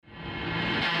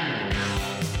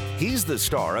He's the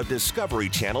star of Discovery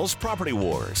Channel's Property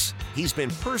Wars. He's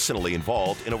been personally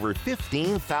involved in over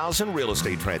 15,000 real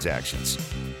estate transactions.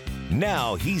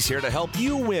 Now he's here to help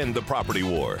you win the property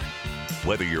war.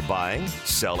 Whether you're buying,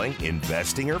 selling,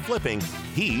 investing, or flipping,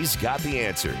 he's got the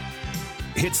answer.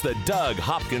 It's the Doug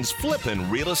Hopkins Flippin'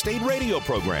 Real Estate Radio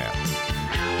Program.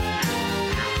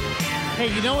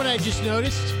 Hey, you know what I just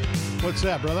noticed? What's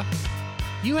that, brother?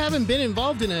 You haven't been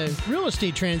involved in a real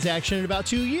estate transaction in about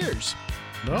 2 years.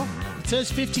 No. It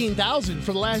says 15,000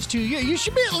 for the last 2 years. You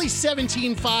should be at least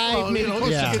 17.5, maybe close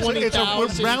to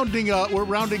 20,000. We're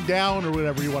rounding down or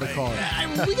whatever you want to call it.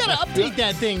 We got to update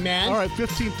that thing, man. All right,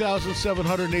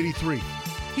 15,783.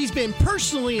 He's been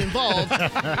personally involved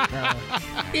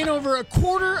in over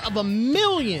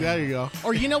 $250,000. There you go.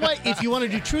 Or you know what? If you want to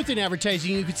do truth in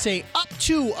advertising, you could say up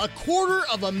to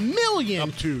 $250,000.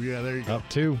 Up to, yeah, there you go. Up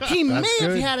to. He may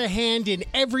have had a hand in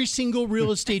every single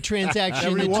real estate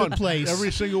transaction that took place.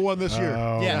 Every single one this year.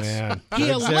 Oh, Yes. man. He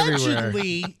It's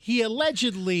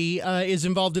allegedly is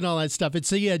involved in all that stuff. It's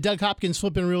the Doug Hopkins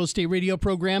Flippin' Real Estate Radio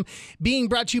Program being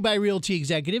brought to you by Realty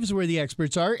Executives, where the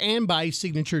experts are, and by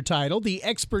Signature Title, the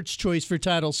expert's choice for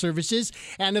title services,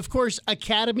 and of course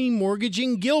Academy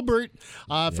Mortgaging Gilbert.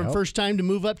 From first time to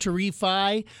move up to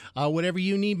refi, whatever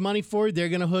you need money for, they're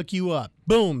going to hook you up.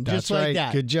 Boom, That's just like right.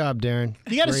 that. Good job, Darren.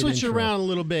 You got to Great switch it intro. around a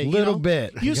little bit.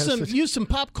 Bit. Use some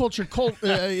pop culture what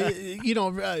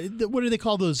do they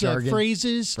call those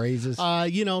phrases? Phrases.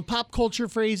 Pop culture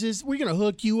phrases. We're gonna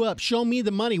hook you up. Show me the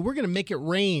money. We're gonna make it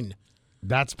rain.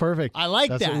 That's perfect. I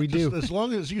like That's that. what we do. As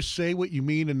long as you say what you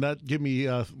mean and not give me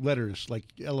letters like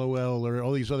LOL or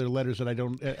all these other letters that I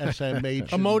don't SMH.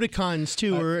 Emoticons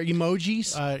too, or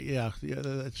emojis.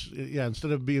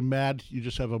 Instead of being mad, you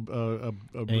just have a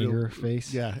Anger real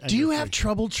face. Yeah. Do you anger have face.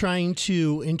 trouble trying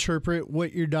to interpret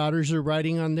what your daughters are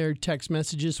writing on their text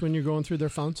messages when you're going through their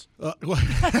phones?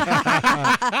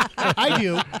 I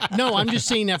do. No, I'm just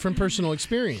saying that from personal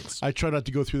experience. I try not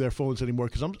to go through their phones anymore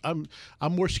because I'm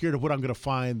more scared of what I'm going to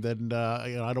find than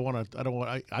I don't want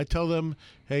to. I tell them,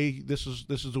 hey, this is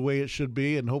the way it should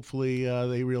be, and hopefully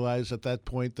they realize at that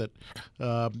point that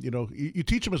you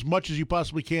teach them as much as you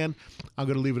possibly can. I'm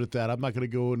going to leave it at that. I'm not going to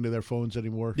go into their phones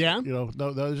anymore. Yeah? No,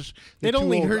 It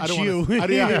only hurts you. I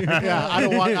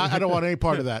don't want any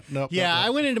part of that. No. Yeah, I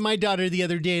went into my daughter the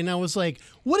other day and I was like,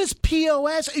 "What is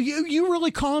POS? You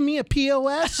really calling me a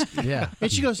POS?" Yeah.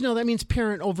 And she goes, "No, that means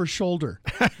parent over shoulder."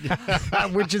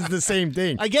 Which is the same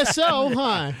thing. I guess so,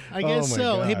 huh? I guess my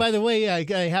so. Hey, gosh. by the way,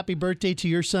 happy birthday to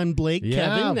your son Blake,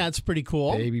 Yeah. Kevin. That's pretty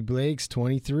cool. Baby Blake's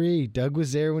 23. Doug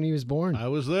was there when he was born. I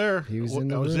was there. He was in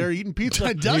the I was room. there eating pizza.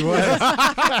 He was.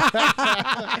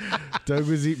 Doug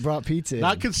brought pizza in.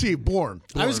 Not conceived, born.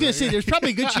 I was going to say, there's probably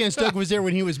a good chance Doug was there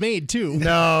when he was made, too.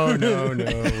 No. We don't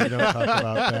talk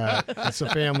about that. It's a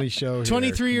family show here.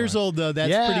 23 years old, though. That's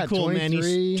Yeah, pretty cool, man.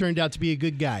 23. He's turned out to be a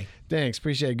good guy. Thanks.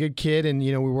 Appreciate it. Good kid. And,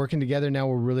 we're working together now.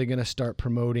 We're really going to start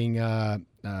promoting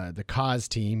the cause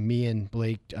team, me and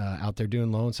Blake out there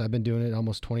doing loans. I've been doing it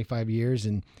almost 25 years,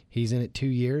 and he's in it 2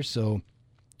 years. So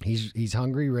he's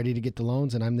hungry, ready to get the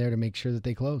loans, and I'm there to make sure that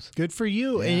they close. Good for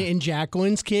you. Yeah. And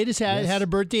Jacqueline's kid has had a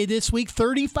birthday this week,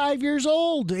 35 years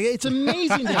old. It's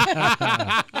amazing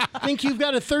to think you've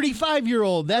got a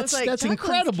 35-year-old. That's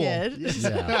incredible.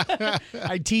 Yeah.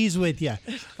 I tease with you.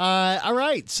 All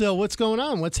right. So what's going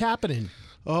on? What's happening?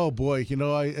 Oh boy, a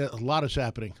lot is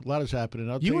happening. I'll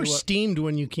tell You you were what. steamed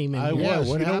when you came in. I here. was.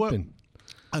 What You know what? happened?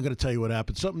 I'm going to tell you what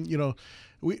happened. Something,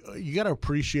 you got to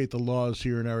appreciate the laws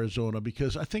here in Arizona,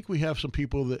 because I think we have some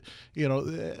people that,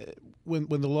 when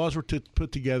the laws were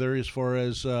put together as far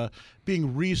as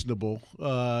being reasonable,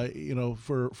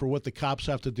 for what the cops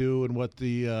have to do and what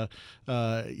the,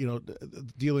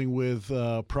 dealing with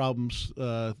problems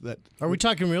that. Are we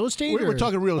talking real estate? We're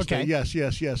talking real estate. Okay.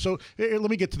 Yes. So let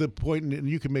me get to the point, and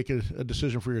you can make a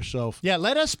decision for yourself. Yeah,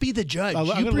 let us be the judge. I'm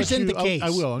You gonna present the case.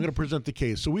 I will. I'm going to present the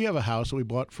case. So we have a house that we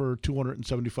bought for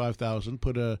 $275,000.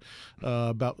 Put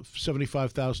about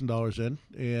 $75,000 in,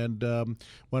 and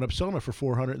wound up selling it for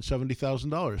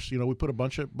 $470,000. We put a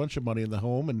bunch of money in the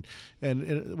home, and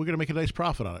we're going to make a nice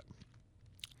profit on it.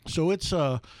 So it's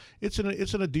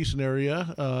in a decent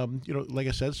area. Like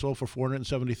I said, sold for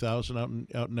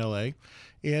 $470,000 out in L.A.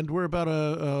 And we're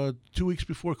about 2 weeks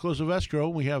before close of escrow.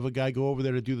 We have a guy go over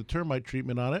there to do the termite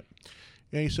treatment on it,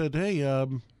 and he said, "Hey,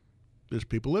 there's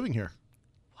people living here."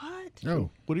 What? Oh.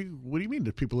 What do you mean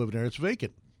there's people living there? It's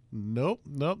vacant. Nope.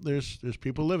 There's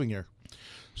people living here.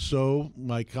 So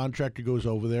my contractor goes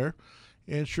over there,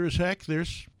 and sure as heck,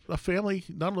 there's a family.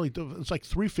 Not only it's like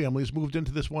 3 families moved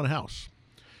into this one house.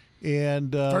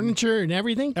 And furniture and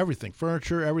everything. Everything,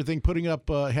 furniture, everything. Putting up,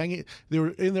 hanging. They were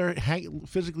in there,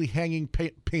 physically hanging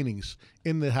paintings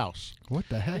in the house. What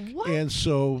the heck? And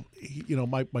so,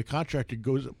 my contractor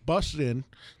busts in,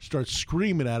 starts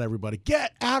screaming at everybody,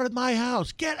 "Get out of my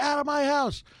house! Get out of my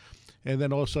house!" And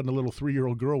then all of a sudden, a little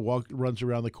 3-year-old girl runs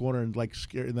around the corner and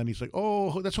scared. And then he's like,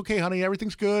 "Oh, that's okay, honey.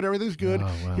 Everything's good. Everything's good.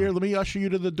 Oh, wow. Here, let me usher you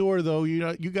to the door, though.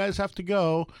 You guys have to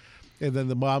go." And then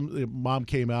the mom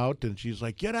came out, and she's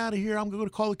like, "Get out of here. I'm going to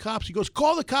call the cops." He goes,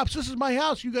 "Call the cops. This is my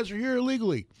house. You guys are here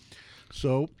illegally."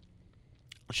 So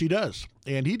she does,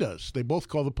 and he does. They both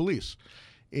call the police.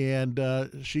 And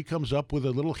she comes up with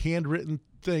a little handwritten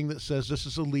thing that says this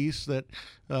is a lease that,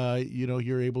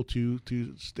 you're able to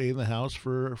stay in the house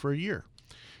for a year.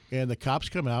 And the cops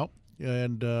come out,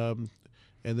 and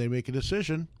they make a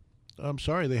decision. I'm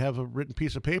sorry, they have a written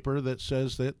piece of paper that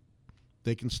says that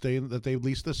they can stay that they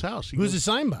leased this house. Who's it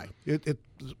signed by?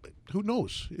 Who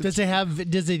knows? Does it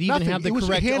even nothing. have the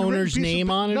correct owner's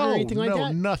name on it or anything like that?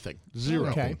 No, nothing.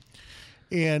 Zero. Okay.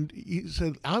 And he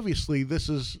said, obviously, this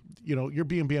is, you're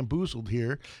being bamboozled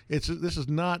here. This is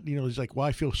not, he's like, well,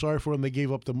 I feel sorry for them. They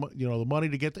gave up the money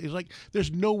to get. He's like,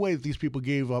 there's no way that these people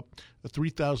gave up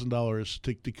 $3,000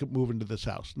 to move into this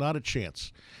house. Not a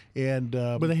chance. And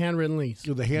with a handwritten lease.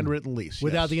 With a handwritten lease.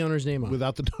 Without yes. the owner's name on it.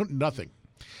 Without nothing.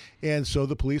 And so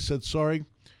the police said, sorry,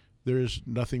 there's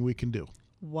nothing we can do.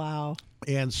 Wow.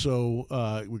 And so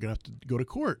we're going to have to go to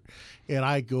court. And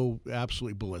I go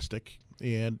absolutely ballistic.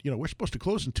 And, we're supposed to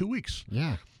close in 2 weeks.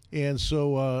 Yeah. And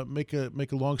so make a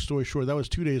long story short, that was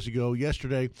 2 days ago.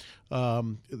 Yesterday, I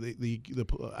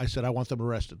said I want them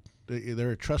arrested.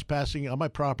 They're trespassing on my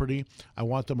property. I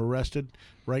want them arrested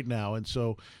right now. And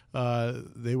so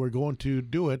they were going to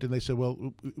do it. And they said,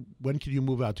 well, when can you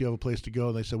move out? Do you have a place to go?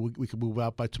 And they said, we can move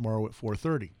out by tomorrow at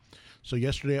 4:30. So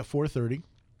yesterday at 4:30,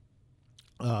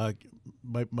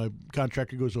 my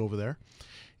contractor goes over there.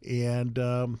 And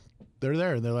they're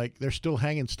there, and they're still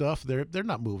hanging stuff. They're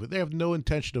not moving. They have no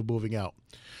intention of moving out.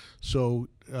 So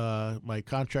my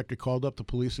contractor called up the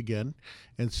police again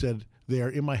and said, they are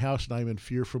in my house, and I'm in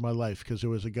fear for my life, because there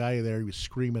was a guy there. He was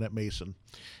screaming at Mason.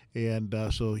 And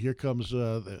so here comes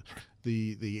the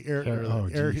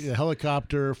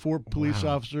helicopter, 4 police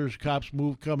officers, cops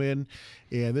come in,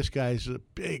 and this guy's a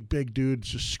big dude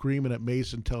just screaming at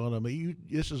Mason, telling him,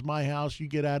 this is my house, you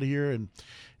get out of here.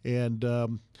 And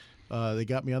they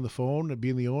got me on the phone,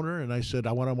 being the owner, and I said,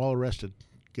 I want them all arrested.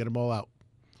 Get them all out.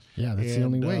 Yeah, that's the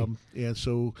only way. And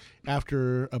so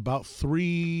after about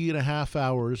 3.5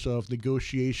 hours of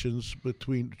negotiations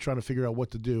between trying to figure out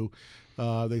what to do,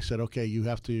 they said, okay, you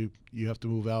have to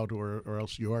move out, or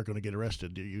else you are going to get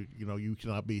arrested. You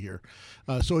cannot be here.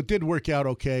 So it did work out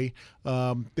okay.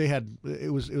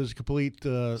 It was a complete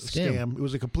scam. It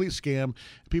was a complete scam.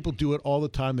 People do it all the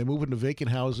time. They move into vacant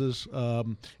houses.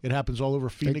 It happens all over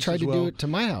Phoenix. They tried as to well. do it to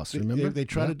my house. Remember? They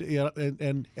tried to,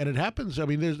 and it happens. I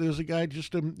mean, there's a guy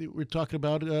just we were talking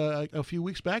about a few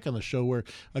weeks back on the show where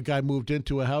a guy moved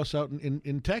into a house out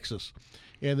in Texas.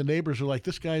 And the neighbors are like,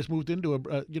 this guy's moved into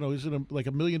he's in a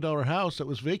 $1 million house that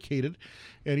was vacated,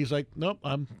 and he's like, nope,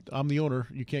 I'm the owner.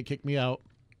 You can't kick me out.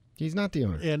 He's not the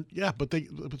owner. And but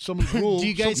some rules. Do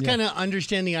you guys kind of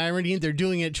understand the irony? They're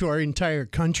doing it to our entire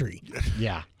country.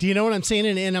 Yeah. Do you know what I'm saying?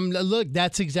 And look,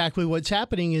 that's exactly what's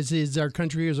happening. Is our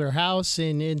country is our house,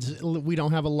 and we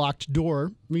don't have a locked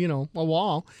door, a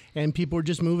wall, and people are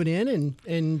just moving in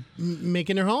and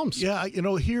making their homes. Yeah,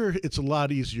 here it's a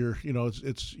lot easier.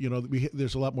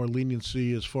 There's a lot more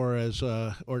leniency as far as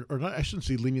or not. I shouldn't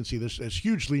say leniency. There's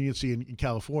huge leniency in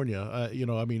California.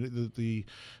 The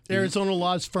Arizona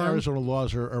laws firm. Arizona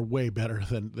laws are way better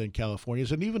than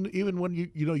California's, and even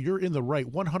when you're in the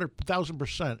right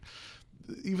 100,000%.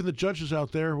 Even the judges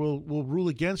out there will rule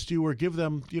against you or give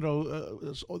them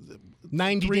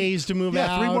 90 days to move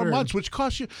out. Yeah, 3 more months, which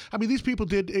costs you. I mean, these people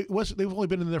they've only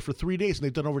been in there for 3 days, and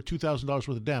they've done over $2,000 worth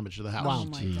of damage to the house.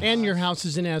 Wow. And your house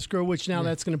is in escrow, which now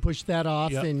that's going to push that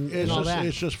off and all that.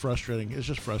 It's just frustrating. It's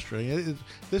just frustrating.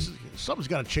 Something's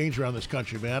got to change around this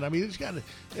country, man. I mean, it's got to.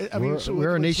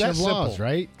 We're a nation of laws, simple.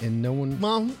 right? And no one.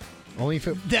 Well. Only if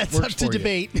it That's works up to for you.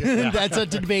 debate. That's up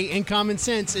to debate. And common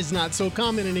sense is not so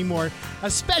common anymore,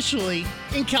 especially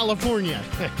in California.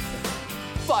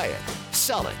 Buy it,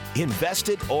 sell it, invest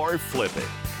it, or flip it.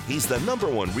 He's the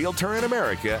 #1 realtor in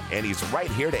America, and he's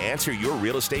right here to answer your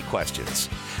real estate questions.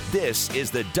 This is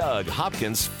the Doug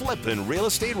Hopkins Flippin' Real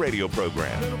Estate Radio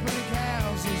Program.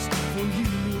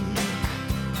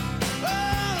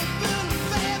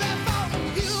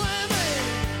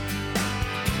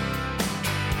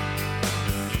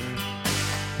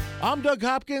 I'm Doug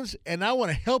Hopkins, and I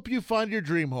want to help you find your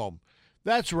dream home.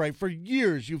 That's right. For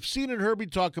years, you've seen and heard me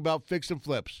talk about fix and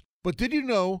flips. But did you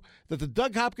know that the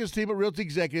Doug Hopkins team at Realty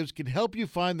Executives can help you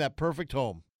find that perfect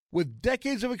home? With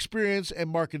decades of experience and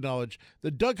market knowledge,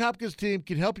 the Doug Hopkins team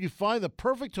can help you find the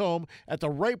perfect home at the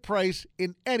right price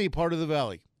in any part of the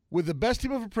Valley. With the best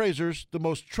team of appraisers, the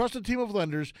most trusted team of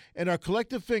lenders, and our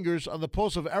collective fingers on the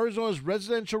pulse of Arizona's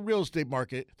residential real estate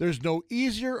market, there's no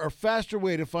easier or faster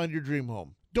way to find your dream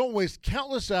home. Don't waste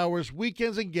countless hours,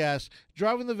 weekends, and gas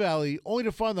driving the Valley only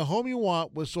to find the home you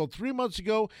want was sold 3 months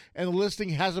ago and the listing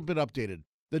hasn't been updated.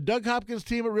 The Doug Hopkins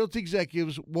team at Realty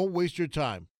Executives won't waste your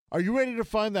time. Are you ready to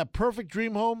find that perfect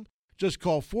dream home? Just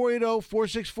call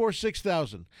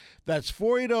 480-464-6000. That's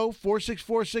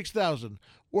 480-464-6000.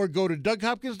 Or go to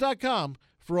DougHopkins.com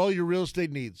for all your real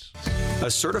estate needs. A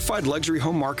certified luxury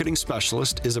home marketing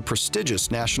specialist is a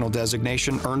prestigious national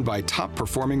designation earned by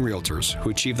top-performing realtors who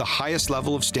achieve the highest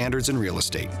level of standards in real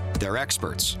estate. They're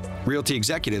experts. Realty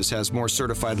Executives has more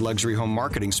certified luxury home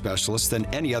marketing specialists than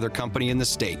any other company in the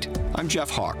state. I'm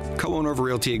Jeff Hawk, co-owner of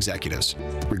Realty Executives.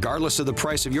 Regardless of the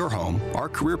price of your home, our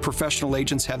career professional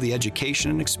agents have the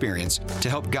education and experience to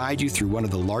help guide you through one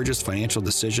of the largest financial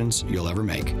decisions you'll ever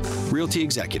make. Realty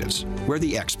Executives, where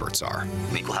the experts are.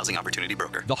 Equal Housing Opportunity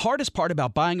Broker. The hardest part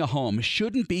about buying a home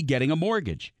shouldn't be getting a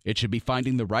mortgage. It should be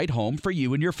finding the right home for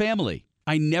you and your family.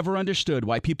 I never understood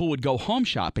why people would go home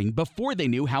shopping before they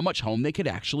knew how much home they could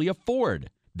actually afford.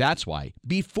 That's why,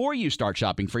 before you start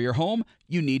shopping for your home,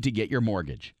 you need to get your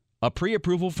mortgage. A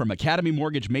pre-approval from Academy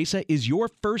Mortgage Mesa is your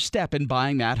first step in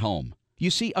buying that home. You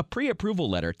see, a pre-approval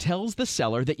letter tells the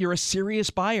seller that you're a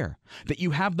serious buyer, that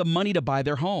you have the money to buy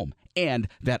their home, and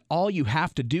that all you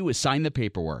have to do is sign the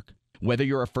paperwork. Whether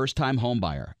you're a first-time home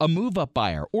buyer, a move-up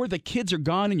buyer, or the kids are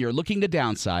gone and you're looking to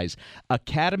downsize,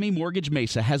 Academy Mortgage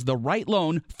Mesa has the right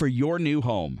loan for your new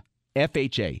home.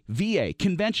 FHA, VA,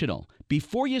 conventional.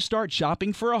 Before you start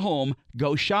shopping for a home,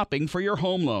 go shopping for your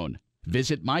home loan.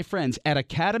 Visit my friends at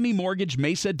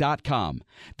academymortgagemesa.com.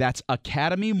 That's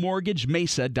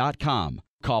academymortgagemesa.com.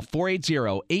 Call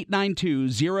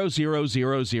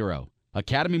 480-892-0000.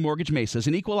 Academy Mortgage Mesa is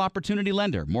an equal opportunity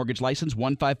lender. Mortgage license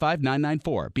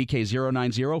 155994,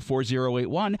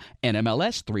 BK0904081,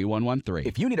 NMLS 3113.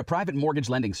 If you need a private mortgage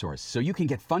lending source so you can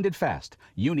get funded fast,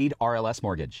 you need RLS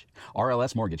Mortgage.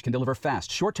 RLS Mortgage can deliver fast,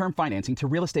 short-term financing to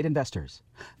real estate investors.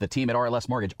 The team at RLS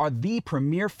Mortgage are the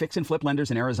premier fix and flip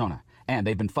lenders in Arizona, and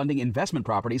they've been funding investment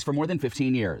properties for more than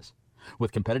 15 years.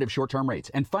 With competitive short-term rates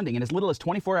and funding in as little as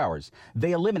 24 hours,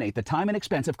 they eliminate the time and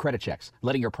expense of credit checks,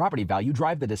 letting your property value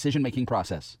drive the decision-making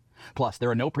process. Plus,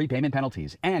 there are no prepayment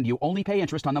penalties, and you only pay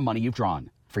interest on the money you've drawn.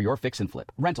 For your fix and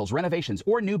flip, rentals, renovations,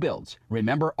 or new builds,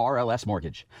 remember RLS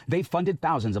Mortgage. They've funded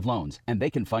thousands of loans, and they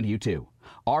can fund you too.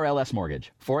 RLS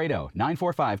Mortgage,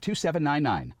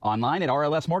 480-945-2799. Online at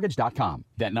rlsmortgage.com.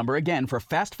 That number again for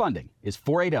fast funding is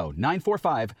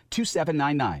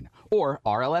 480-945-2799 or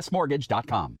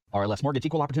rlsmortgage.com. RLS Mortgage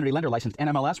Equal Opportunity Lender licensed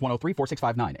NMLS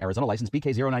 1034659. Arizona license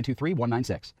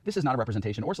BK0923196. This is not a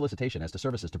representation or solicitation as to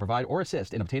services to provide or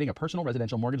assist in obtaining a personal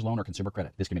residential mortgage loan or consumer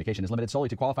credit. This communication is limited solely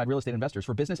to qualified real estate investors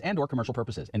for business and or commercial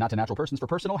purposes and not to natural persons for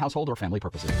personal, household, or family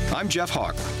purposes. I'm Jeff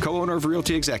Hawk, co-owner of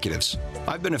Realty Executives.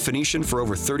 I've been a Phoenician for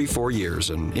over 34 years,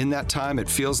 and in that time, it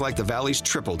feels like the Valley's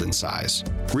tripled in size.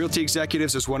 Realty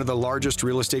Executives is one of the largest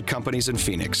real estate companies in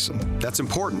Phoenix. That's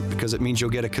important because it means you'll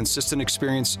get a consistent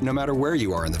experience no matter where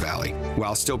you are in the Valley,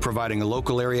 while still providing a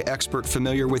local area expert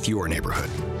familiar with your neighborhood.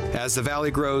 As the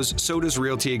Valley grows, so does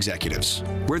Realty Executives,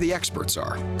 where the experts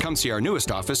are. Come see our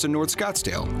newest office in North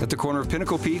Scottsdale at the corner of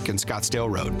Pinnacle Peak and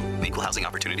Scottsdale Road. Equal Housing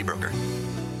Opportunity Broker.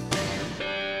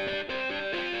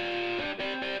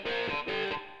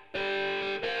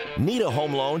 Need a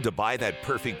home loan to buy that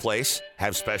perfect place?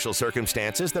 Have special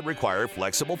circumstances that require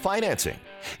flexible financing?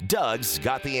 Doug's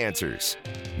got the answers.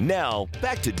 Now,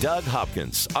 back to Doug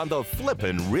Hopkins on the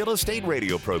Flippin' Real Estate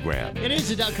Radio Program. It is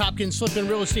the Doug Hopkins Flippin'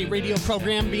 Real Estate Radio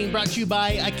Program being brought to you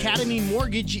by Academy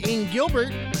Mortgage in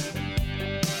Gilbert.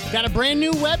 Got a brand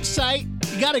new website.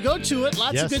 You got to go to it.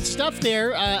 Lots of good stuff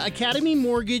there. Academy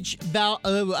Mortgage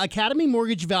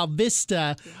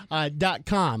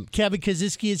AcademyMortgageValvista.com. Kevin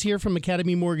Kaziski is here from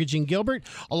Academy Mortgage in Gilbert,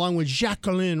 along with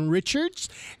Jacqueline Richards,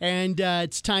 and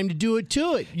it's time to do it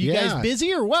to it. You guys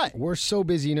busy or what? We're so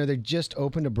busy. You know, they just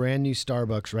opened a brand new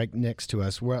Starbucks right next to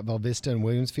us. We're at Valvista and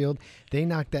Williamsfield. They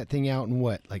knocked that thing out in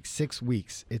like 6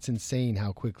 weeks. It's insane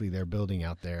how quickly they're building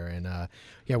out there. And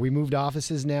we moved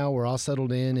offices now. We're all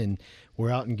settled in, and we're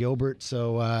out in Gilbert.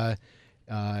 So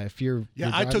if you're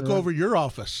I took over your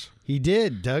office. He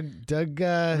did. Doug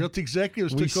Realty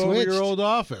Executives we took over your switched. old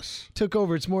office. took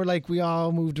over. It's more like we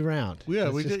all moved around. Yeah,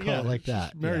 Let's we just did. call Yeah, it like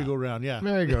that. Merry-go-round. Yeah.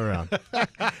 Merry-go-round.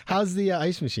 How's the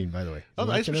ice machine, by the way? Oh,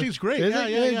 the You ice liking it? machine's great. Is Yeah,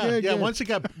 it? yeah, Good, yeah. good, Yeah, good. once it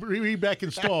got back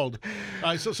installed,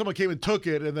 so someone came and took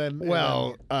it, and then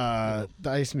Well, the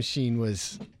ice machine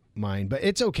was mine, but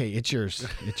it's okay. It's yours.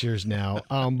 It's yours now.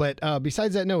 But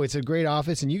besides that, no, it's a great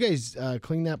office, and you guys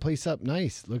cleaned that place up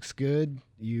nice. Looks good.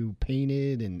 You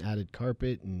painted and added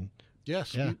carpet and.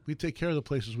 yes, Yeah. we take care of the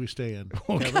places we stay in.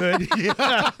 Oh, good.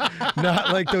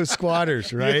 Not like those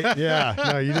squatters, right? Yeah.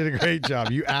 No, you did a great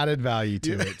job. You added value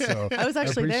to it. So I was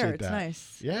actually there. appreciate It's that.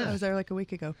 nice. Yeah. I was there like a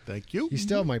week ago. Thank you. You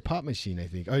still have my pop machine, I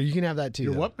think. Oh, you can have that too.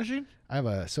 Your though. what machine? I have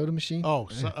a soda machine. Oh,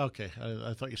 okay.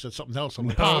 I thought you said something else. I'm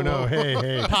like, Oh no! Hey!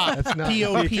 That's not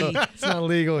POP. legal. It's not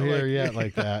legal here yet,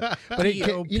 like that. But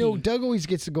POP. Doug always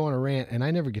gets to go on a rant, and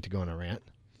I never get to go on a rant.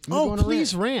 I'm gonna go Oh, on a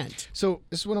please rant. rant. So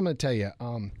this is what I'm going to tell you.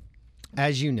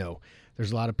 As you know,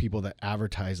 there's a lot of people that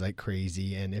advertise like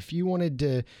crazy, and if you wanted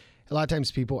to, a lot of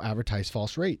times people advertise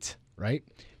false rates, right?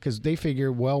 Because they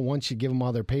figure, well, once you give them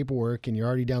all their paperwork and you're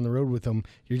already down the road with them,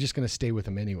 you're just going to stay with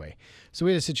them anyway. So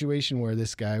we had a situation where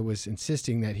this guy was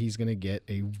insisting that he's going to get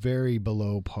a very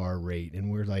below par rate, and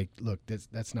we're like, look,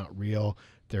 that's not real.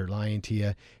 They're lying to you.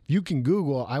 If you can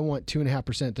Google, I want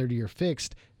 2.5% 30-year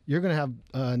fixed, you're going to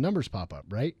have numbers pop up,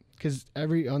 right? Because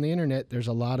on the internet, there's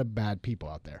a lot of bad people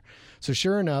out there. So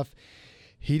sure enough,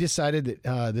 he decided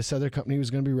that this other company was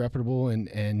going to be reputable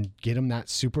and get him that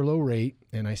super low rate.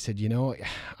 And I said,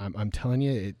 I'm telling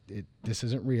you, this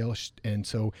isn't real. And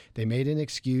so they made an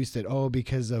excuse that,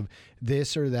 because of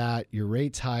this or that, your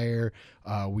rate's higher.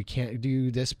 We can't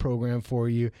do this program for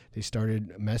you. They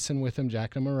started messing with him,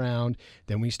 jacking him around.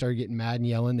 Then we started getting mad and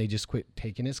yelling. They just quit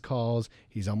taking his calls.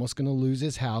 He's almost going to lose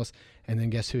his house. And then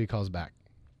guess who he calls back?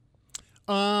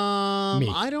 Me.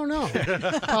 I don't know.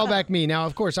 Call back me. Now,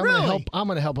 of course, I'm Really?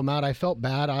 going to help him out. I felt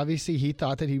bad. Obviously, he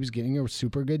thought that he was getting a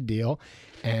super good deal,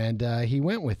 and he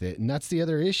went with it. And that's the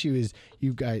other issue is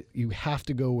you have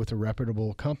to go with a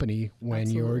reputable company when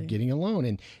you're Absolutely. getting a loan.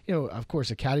 And of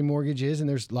course, Academy Mortgage is, and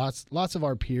there's lots of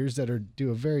our peers that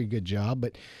do a very good job,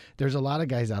 but there's a lot of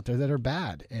guys out there that are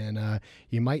bad. And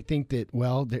you might think that,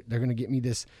 well, they're going to get me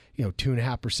this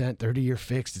 2.5% 30-year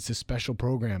fixed. It's a special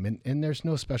program, and there's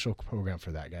no special program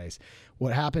for that, guys.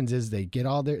 What happens is they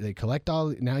collect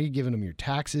all. Now you've given them your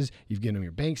taxes, you've given them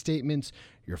your bank statements,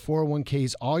 your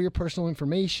 401ks, all your personal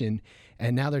information,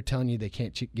 and now they're telling you they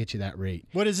can't get you that rate.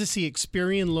 What is this, the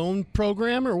Experian loan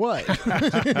program or what?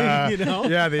 Yeah,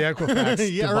 the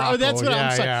Equifax. Yeah, that's what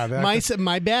I'm Yeah, saying.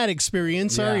 My bad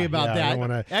experience. Sorry about I that. don't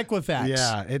wanna- Equifax.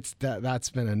 Yeah, that's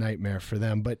been a nightmare for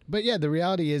them. But yeah, the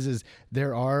reality is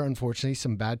there are unfortunately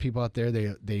some bad people out there.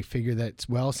 They figure that,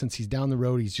 well, since he's down the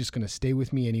road, he's just going to stay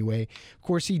with me anyway. Of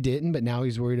course, he didn't, but now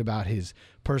he's worried about his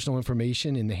personal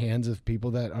information in the hands of people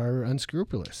that are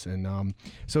unscrupulous. And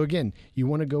so again, you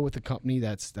want to go with a company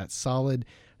that's solid,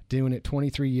 doing it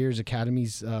 23 years.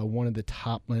 Academy's one of the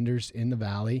top lenders in the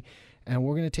Valley, and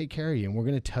we're going to take care of you, and we're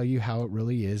going to tell you how it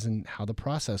really is and how the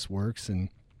process works. And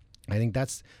I think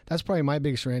that's probably my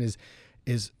biggest rant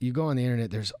is you go on the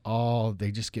internet,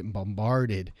 they just get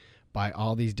bombarded by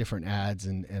all these different ads,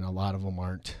 and a lot of them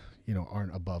aren't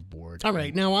above board. All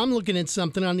right. Now I'm looking at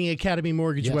something on the Academy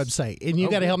Mortgage Yes. website, and you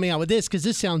got to help me out with this because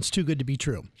this sounds too good to be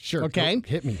true. Sure. Okay. Go,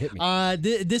 hit me.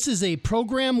 This is a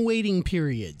program waiting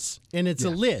periods, and it's a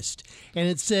list, and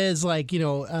it says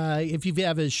if you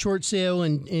have a short sale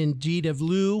in deed of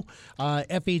lieu,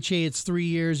 FHA it's 3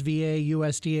 years, VA,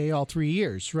 USDA all 3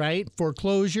 years, right?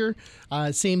 Foreclosure,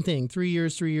 same thing, 3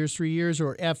 years, 3 years, 3 years,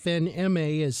 or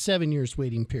FNMA is 7 years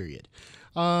waiting period.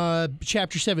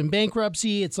 Chapter 7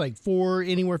 bankruptcy, it's like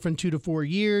anywhere from 2 to 4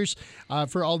 years.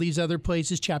 For all these other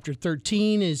places, Chapter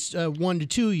 13 is 1 to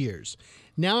 2 years.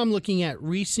 Now I'm looking at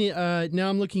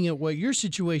what your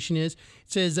situation is. It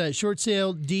says short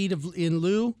sale deed in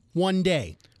lieu, 1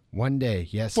 day. 1 day,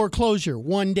 yes. Foreclosure,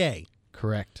 1 day.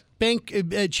 Correct. Bank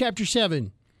Chapter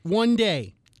 7, 1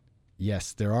 day.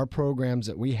 Yes, there are programs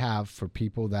that we have for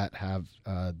people that have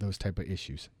those type of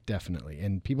issues, definitely,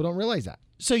 and people don't realize that.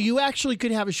 So you actually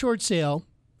could have a short sale,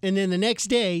 and then the next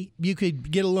day you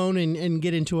could get a loan and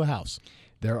get into a house.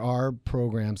 There are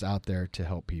programs out there to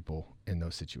help people in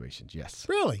those situations. Yes.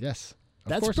 Really? Yes. Of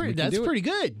That's course, we can That's do it. pretty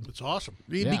good. It's awesome.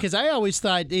 Because I always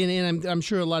thought, and I'm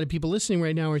sure a lot of people listening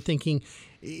right now are thinking,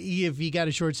 if you got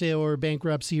a short sale or a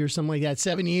bankruptcy or something like that,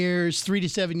 7 years, 3 to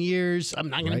 7 years,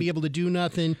 I'm not going to be able to do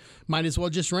nothing. Might as well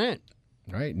just rent.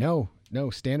 Right. No.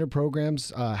 Standard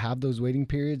programs have those waiting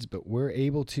periods, but we're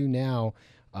able to now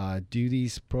do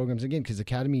these programs again because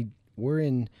Academy, we're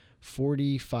in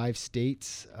 45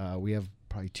 states. We have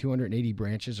probably 280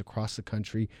 branches across the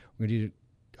country. We're going to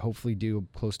hopefully do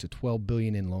close to $12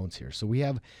 billion in loans here. So we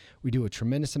do a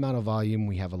tremendous amount of volume.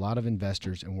 We have a lot of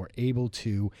investors, and we're able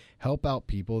to help out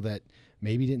people that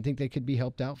maybe didn't think they could be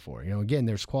helped out for. Again,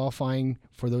 there's qualifying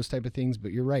for those type of things,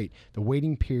 but you're right. The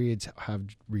waiting periods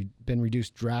have been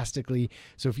reduced drastically.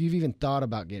 So if you've even thought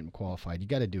about getting qualified, you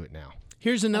got to do it now.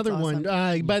 Here's another one.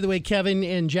 By the way, Kevin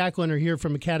and Jacqueline are here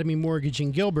from Academy Mortgage in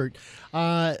Gilbert.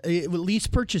 Lease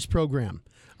purchase program.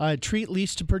 Treat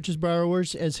lease to purchase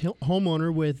borrowers as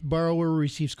homeowner with borrower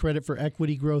receives credit for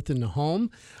equity growth in the home.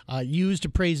 Used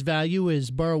appraised value as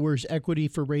borrower's equity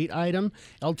for rate item.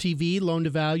 LTV, loan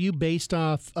to value, based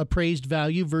off appraised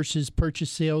value versus purchase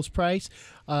sales price.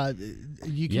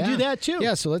 You can do that too.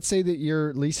 Yeah, so let's say that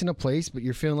you're leasing a place, but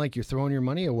you're feeling like you're throwing your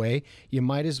money away. You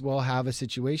might as well have a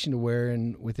situation to where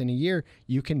within a year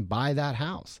you can buy that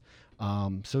house.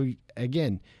 So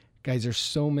again, guys, there's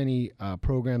so many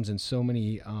programs and so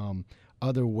many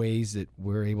other ways that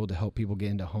we're able to help people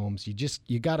get into homes. You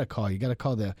got to call. You got to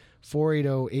call the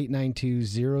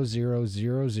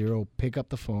 480-892-0000. Pick up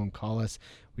the phone. Call us.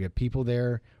 We have people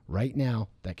there right now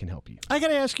that can help you. I got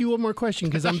to ask you one more question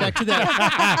because I'm back to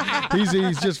that. He's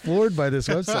just floored by this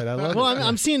website. I love it. Well,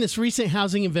 I'm seeing this recent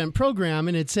housing event program,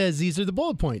 and it says these are the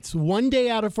bullet points. 1 day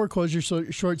out of foreclosure,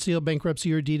 short sale,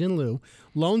 bankruptcy, or deed in lieu.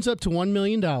 Loans up to $1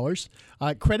 million.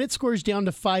 Credit scores down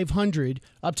to 500,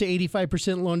 up to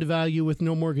 85% loan to value with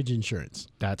no mortgage insurance.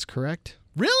 That's correct.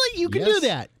 Really? You can do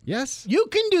that? Yes. You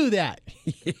can do that?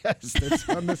 Yes, that's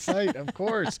on the site, of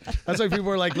course. That's why people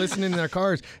are like listening in their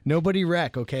cars. Nobody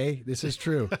wreck, okay? This is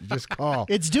true. Just call.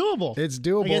 It's doable. It's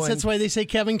doable. I guess that's why they say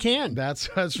Kevin Can. That's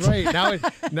right.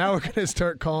 Now we're going to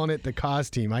start calling it the Cause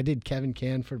Team. I did Kevin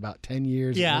Can for about 10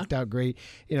 years. Yeah. It worked out great.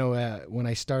 When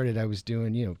I started, I was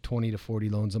doing, 20 to 40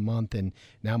 loans a month, and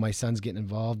now my son's getting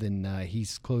involved, and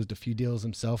he's closed a few deals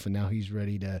himself, and now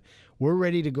we're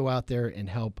ready to go out there and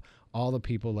help all the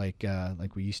people like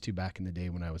we used to back in the day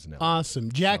when I was in LA. Awesome.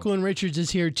 Jacqueline Richards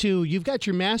is here too. You've got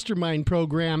your mastermind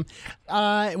program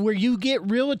where you get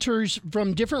realtors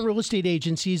from different real estate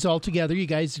agencies all together. You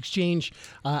guys exchange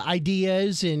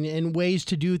ideas and ways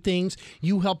to do things.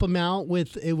 You help them out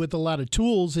with a lot of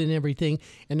tools and everything.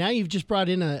 And now you've just brought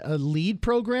in a lead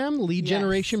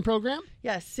generation program.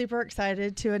 Yes, super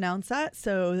excited to announce that.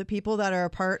 So the people that are a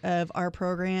part of our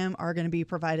program are going to be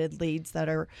provided leads that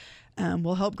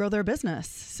will help grow their business.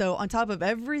 So on top of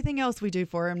everything else we do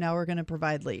for them, now we're going to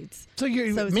provide leads. So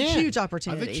it's a huge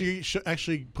opportunity. I think she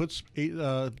actually puts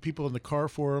people in the car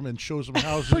for them and shows them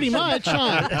houses. Pretty much,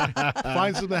 huh?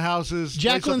 Finds them the houses.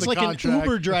 Jacqueline's like an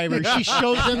Uber driver. She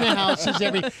shows them the houses.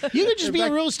 You could just be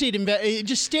a real estate investor.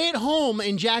 Just stay at home,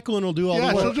 and Jacqueline will do all the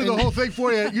work. Yeah, she'll do the whole thing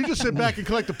for you. You just sit back and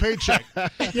collect the paycheck.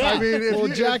 Yeah. I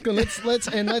mean, Jacqueline,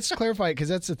 let's clarify it, because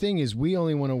that's the thing is we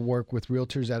only want to work with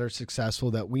realtors that are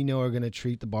successful, that we know are going to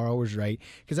treat the borrowers right.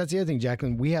 Because that's the other thing,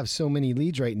 Jacqueline. We have so many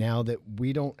leads right now that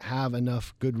we don't have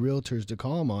enough good realtors to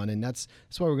call them on, and that's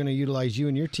why we're going to utilize you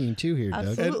and your team too here, Doug.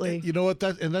 Absolutely. And you know what?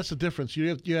 That's the difference.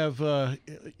 You have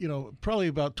probably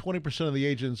about 20% of the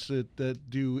agents that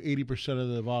do 80% of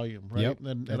the volume, right? Yep.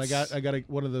 And I got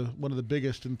one of the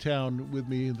biggest in town with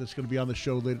me that's going to be on the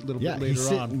show a little bit later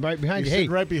he's on. Right behind you. Hey,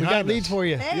 right behind we got us. leads for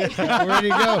you. Hey. We're ready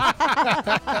to go.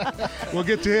 We'll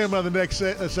get to him on the next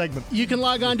segment. You can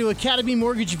log on to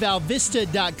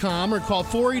academymortgagevalvista.com or call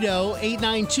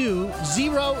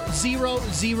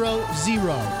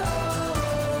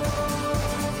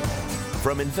 480-892-0000.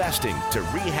 From investing to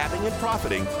rehabbing and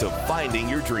profiting to finding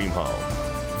your dream home.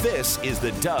 This is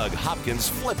the Doug Hopkins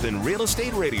Flippin' Real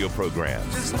Estate Radio Program.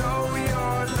 Just know you're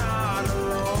not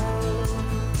alone,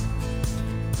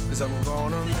 'cause I'm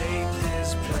gonna make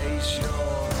this place your home.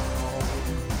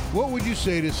 What would you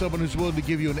say to someone who's willing to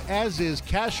give you an as-is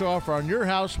cash offer on your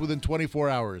house within 24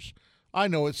 hours? I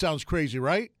know it sounds crazy,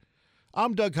 right?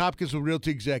 I'm Doug Hopkins with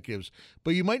Realty Executives,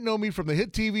 but you might know me from the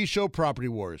hit TV show Property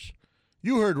Wars.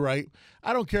 You heard right.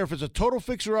 I don't care if it's a total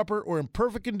fixer-upper or in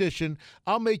perfect condition,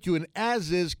 I'll make you an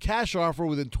as-is cash offer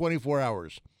within 24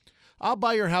 hours. I'll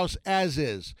buy your house as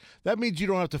is. That means you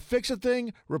don't have to fix a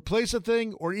thing, replace a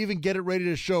thing, or even get it ready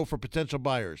to show for potential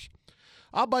buyers.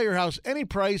 I'll buy your house any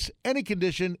price, any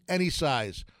condition, any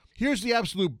size. Here's the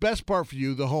absolute best part for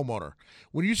you, the homeowner.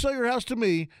 When you sell your house to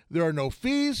me, there are no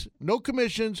fees, no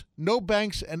commissions, no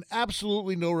banks, and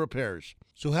absolutely no repairs.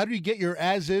 So how do you get your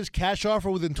as-is cash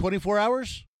offer within 24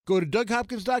 hours? Go to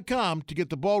DougHopkins.com to get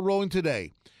the ball rolling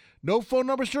today. No phone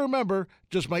numbers to remember,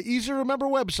 just my easy-to-remember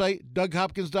website,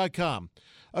 DougHopkins.com.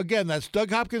 Again, that's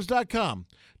DougHopkins.com.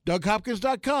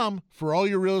 DougHopkins.com for all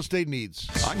your real estate needs.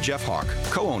 I'm Jeff Hawk,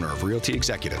 co-owner of Realty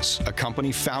Executives, a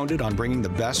company founded on bringing the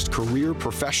best career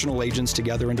professional agents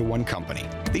together into one company.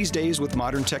 These days, with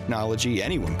modern technology,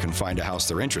 anyone can find a house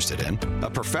they're interested in. A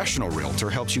professional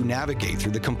realtor helps you navigate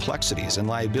through the complexities and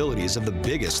liabilities of the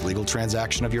biggest legal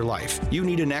transaction of your life. You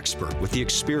need an expert with the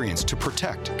experience to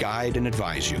protect, guide, and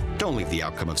advise you. Don't leave the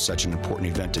outcome of such an important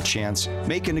event to chance.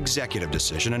 Make an executive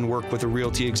decision and work with a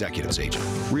Realty Executives agent.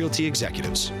 Realty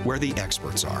Executives, where the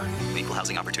experts are. Equal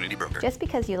Housing Opportunity Broker. Just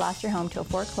because you lost your home to a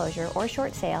foreclosure or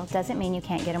short sale doesn't mean you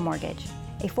can't get a mortgage.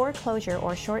 A foreclosure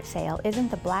or short sale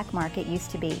isn't the black market used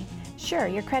to be. Sure,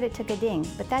 your credit took a ding,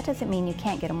 but that doesn't mean you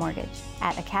can't get a mortgage.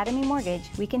 At Academy Mortgage,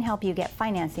 we can help you get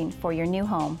financing for your new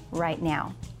home right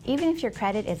now. Even if your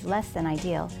credit is less than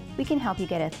ideal, we can help you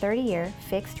get a 30-year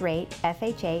fixed-rate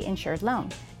FHA insured loan.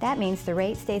 That means the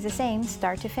rate stays the same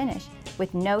start to finish,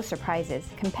 with no surprises,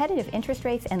 competitive interest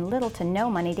rates, and little to no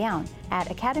money down.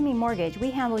 At Academy Mortgage, we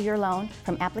handle your loan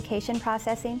from application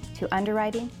processing to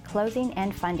underwriting, closing,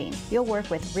 and funding. You'll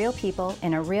work with real people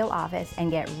in a real office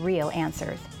and get real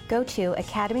answers. Go to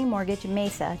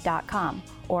academymortgagemesa.com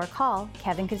or call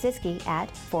Kevin Kaziski at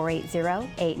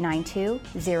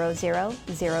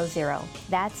 480-892-0000.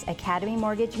 That's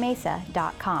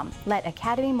academymortgagemesa.com. Let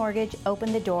Academy Mortgage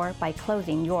open the door by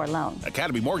closing your loan.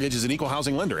 Academy Mortgage is an equal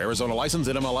housing lender. Arizona license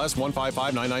NMLS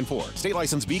 155994. State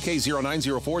license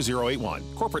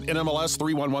BK0904081. Corporate NMLS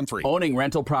 3113. Owning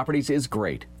rental properties is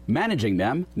great. Managing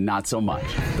them, not so much.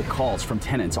 The calls from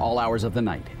tenants all hours of the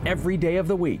night, every day of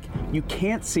the week. You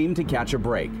can't seem to catch a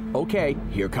break. Okay,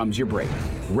 here comes your break.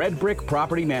 Red Brick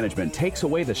Property Management takes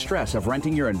away the stress of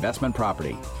renting your investment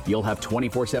property. You'll have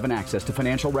 24/7 access to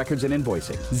financial records and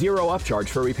invoicing, zero upcharge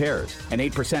for repairs, an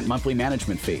 8% monthly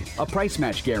management fee, a price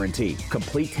match guarantee,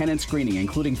 complete tenant screening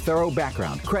including thorough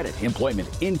background, credit, employment,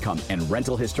 income, and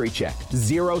rental history check,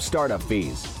 zero startup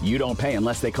fees. You don't pay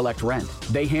unless they collect rent.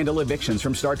 They handle evictions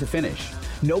from start to finish.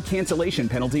 No cancellation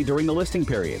penalty during the listing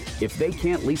period. If they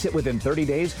can't lease it within 30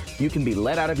 days, you can be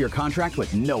let out of your contract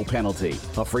with no penalty.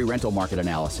 A free rental market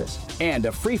analysis. And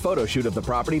a free photo shoot of the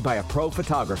property by a pro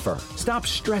photographer. Stop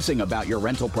stressing about your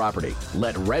rental property.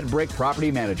 Let Red Brick Property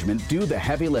Management do the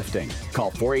heavy lifting. Call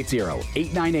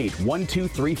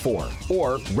 480-898-1234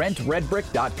 or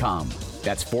rentredbrick.com.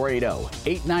 That's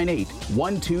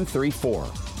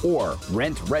 480-898-1234. or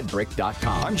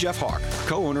rentredbrick.com. I'm Jeff Hawk,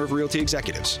 co-owner of Realty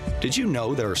Executives. Did you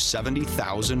know there are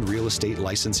 70,000 real estate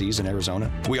licensees in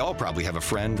Arizona? We all probably have a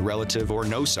friend, relative, or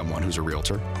know someone who's a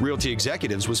realtor. Realty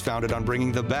Executives was founded on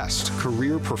bringing the best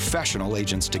career professional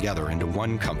agents together into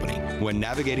one company. When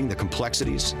navigating the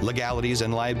complexities, legalities,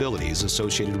 and liabilities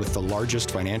associated with the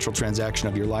largest financial transaction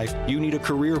of your life, you need a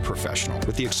career professional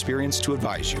with the experience to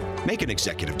advise you. Make an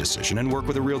executive decision and work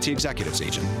with a Realty Executives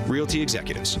agent. Realty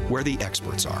Executives, where the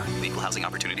experts are. Equal Housing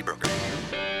Opportunity Broker.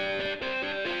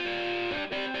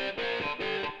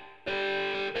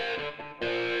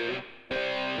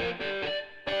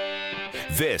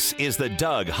 This is the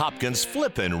Doug Hopkins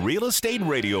Flippin' Real Estate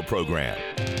Radio Program.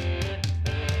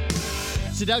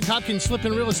 It's the Doug Hopkins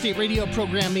Flippin' Real Estate Radio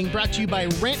Program being brought to you by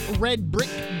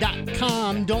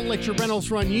RentRedBrick.com. Don't let your rentals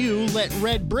run you. Let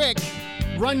Red Brick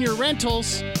run your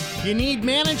rentals. You need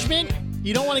management?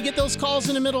 You don't want to get those calls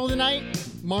in the middle of the night?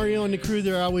 Mario and the crew,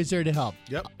 they're always there to help.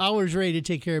 Yep. Always ready to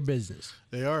take care of business.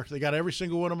 They are. They got every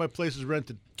single one of my places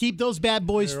rented. Keep those bad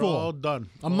boys They're full. all done.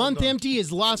 A month empty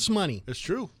is lost money. It's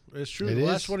true. It's true. It The is.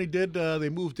 last one he did, they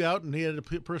moved out, and he had a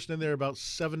person in there about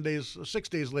 6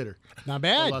 days later. Not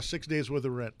bad. I lost 6 days worth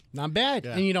of rent. Not bad.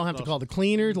 Yeah, And you don't have to call the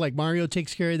cleaner. Like Mario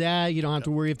takes care of that. You don't have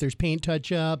to worry if there's paint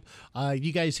touch up.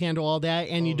 You guys handle all that.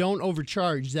 And you don't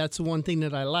overcharge. That's the one thing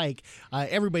that I like.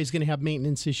 Everybody's going to have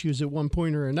maintenance issues at one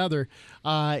point or another.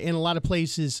 In a lot of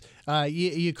places,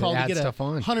 you call to add get a stuff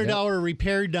on. $100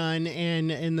 repair done,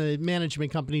 and the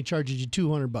management company charges you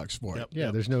 $200 for it.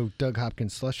 Yeah, there's no Doug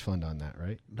Hopkins slush fund on that,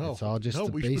 right? No. It's all just no,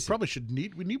 the we basic. probably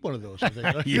need one of those, I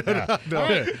think. Yeah. All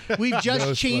right. We've just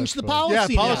No changed the slush fund.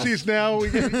 policy. Yeah, policies now.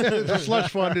 It's a slush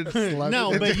fund.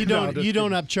 No, but you don't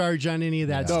upcharge on any of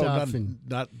that No, stuff.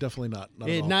 definitely not. Not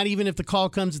at all. Not even if the call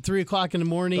comes at 3 o'clock in the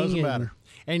morning. Doesn't matter.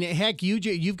 And heck,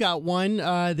 you've got one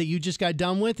that you just got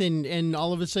done with, and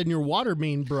all of a sudden your water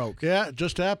main broke. Yeah, it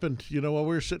just happened. While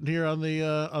we were sitting here on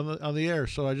the air,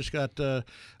 so I just got a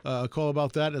call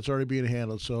about that. And it's already being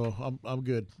handled, so I'm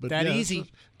good. But That yeah,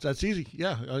 easy? That's easy.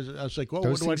 Yeah, I was like, well,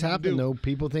 Those what do I things need to happen, do? though.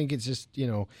 People think it's just,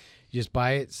 You just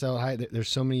buy it, sell it high. There's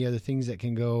so many other things that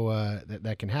can go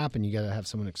that can happen. You got to have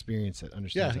someone experienced that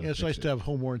understands. Yeah, it's nice to have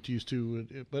home warranties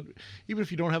too. But even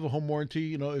if you don't have a home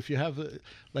warranty, if you have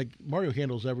like Mario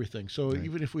handles everything. So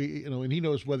even if we, and he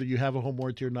knows whether you have a home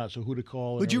warranty or not. So who to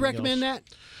call? Would you recommend that?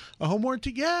 A home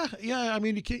warranty? Yeah. I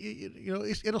mean, you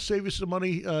can, it'll save you some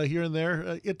money here and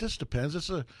there. It just depends.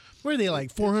 What are they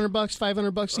like? $400,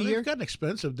 $500 a year? They've gotten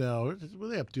expensive now. What do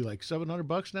they have to do? Like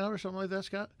 $700 now or something like that,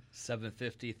 Scott?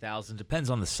 $750,000 depends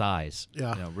on the size.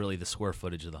 Yeah. Really the square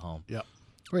footage of the home. Yeah.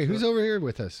 Wait, who's over here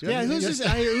with us? Yeah, who's this?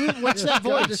 What's that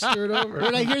voice? Just stirred over.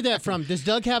 Where'd I hear that from? Does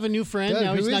Doug have a new friend? Doug,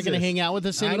 now he's who not is going to this? hang out with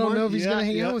us anymore? I don't know if he's going to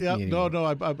hang out with me anymore. No.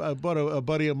 I brought a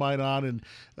buddy of mine on, and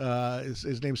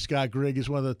his name's Scott Grigg. He's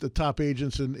one of the top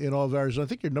agents in all of Arizona. I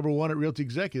think you're number one at Realty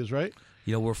Executives, right?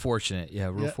 We're fortunate. Yeah,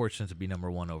 we're fortunate to be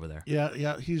number one over there.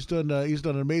 Yeah. He's done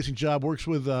an amazing job. Works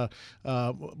with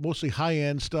mostly high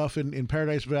end stuff in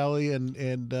Paradise Valley and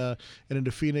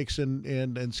into Phoenix and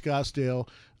Scottsdale.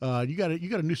 You got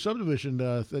a new subdivision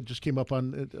that just came up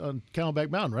on Camelback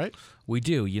Mountain, right? We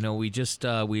do. We just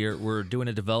we're doing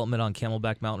a development on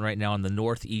Camelback Mountain right now on the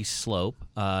northeast slope.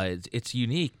 It's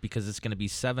unique because it's going to be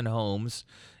 7 homes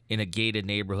in a gated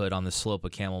neighborhood on the slope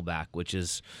of Camelback, which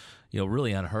is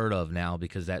really unheard of now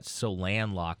because that's so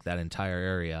landlocked, that entire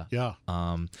area. Yeah.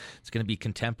 It's going to be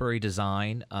contemporary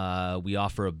design. We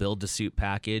offer a build-to-suit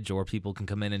package, or people can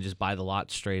come in and just buy the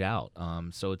lot straight out.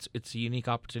 So it's a unique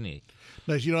opportunity.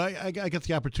 Nice. I got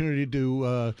the opportunity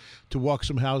to walk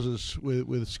some houses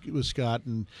with Scott,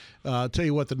 and tell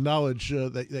you what, the knowledge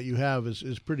that you have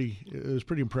is pretty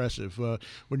impressive.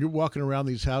 When you're walking around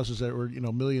these houses that were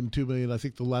 $1 million, $2 million, I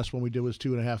think the last one we did was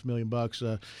 $2.5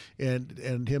 million,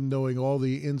 and him knowing all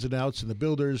the ins and outs and the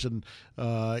builders and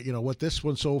what this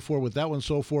one sold for, what that one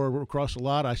sold for across the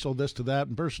lot. I sold this to that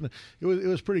in person. It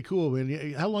was pretty cool. I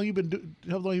mean, how long you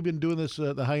been doing this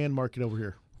the high end market over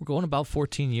here? We're going about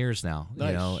 14 years now,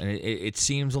 nice. And it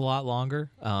seems a lot longer,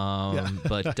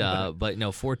 but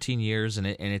 14 years, and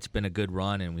it's been a good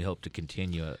run, and we hope to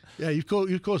continue it. Yeah, you've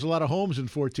closed a lot of homes in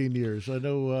 14 years. I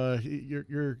know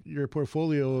your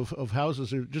portfolio of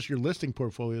houses, or just your listing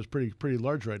portfolio, is pretty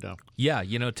large right now. Yeah,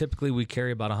 typically we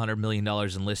carry about $100 million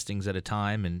in listings at a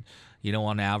time, and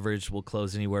on average we'll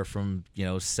close anywhere from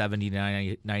 70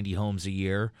 to 90 homes a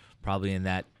year, probably in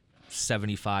that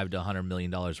 $75 to $100 million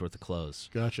worth of close.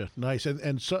 Gotcha. Nice.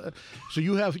 And so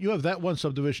you have that one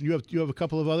subdivision. You have a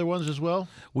couple of other ones as well?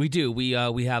 We do. We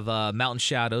have Mountain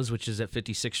Shadows, which is at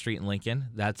 56th Street in Lincoln.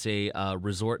 That's a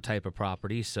resort type of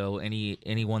property. So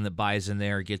anyone that buys in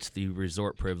there gets the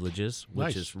resort privileges,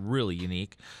 which is really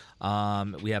unique.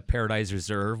 We have Paradise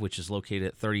Reserve, which is located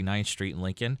at 39th Street in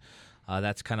Lincoln.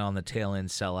 That's kind of on the tail end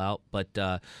sellout,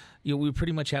 but we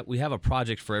pretty much have a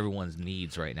project for everyone's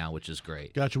needs right now, which is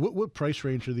great. Gotcha. What price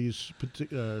range are these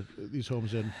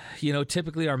homes in?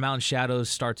 Typically our Mountain Shadows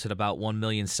starts at about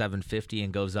 $1,750,000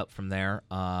 and goes up from there.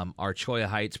 Our Cholla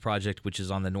Heights project, which is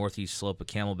on the northeast slope of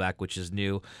Camelback, which is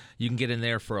new, you can get in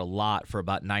there for a lot for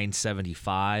about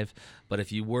 $975,000. But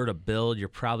if you were to build, you're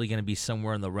probably going to be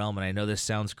somewhere in the realm, and I know this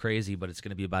sounds crazy, but it's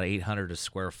going to be about $800 a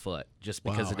square foot, just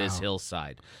because it is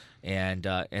hillside. And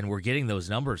we're getting those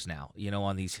numbers now.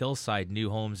 On these hillside new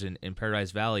homes in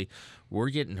Paradise Valley, we're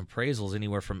getting appraisals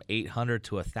anywhere from $800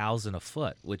 to $1,000 a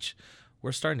foot, which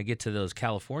we're starting to get to those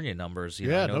California numbers.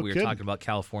 I know we were talking about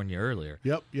California earlier.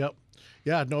 Yep.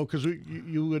 Yeah, no, because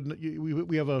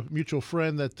we have a mutual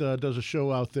friend that does a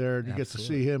show out there, and you get to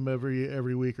see him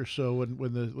every week or so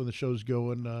when the show's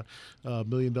going, $1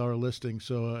 million listing.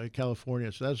 So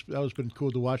California, so that was been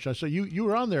cool to watch. I saw you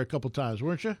were on there a couple times,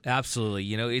 weren't you?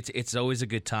 Absolutely. It's always a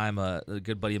good time. A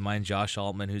good buddy of mine, Josh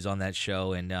Altman, who's on that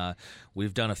show, and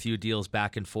we've done a few deals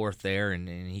back and forth there, and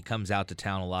he comes out to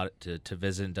town a lot to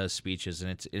visit and does speeches,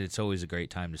 and it's always a great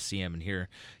time to see him and hear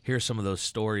some of those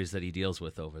stories that he deals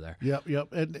with over there. Yep.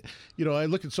 And I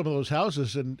look at some of those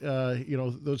houses, and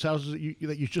those houses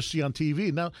that you just see on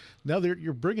TV. Now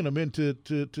you're bringing them into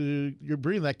you're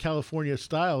bringing that California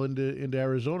style into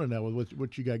Arizona now with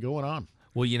what you got going on.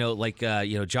 Well,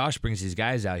 Josh brings these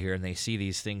guys out here, and they see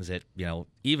these things at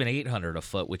even $800 a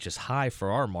foot, which is high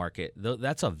for our market.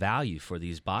 That's a value for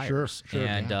these buyers. Sure.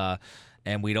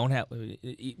 And we don't have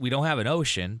an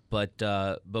ocean, but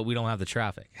we don't have the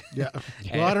traffic. Yeah.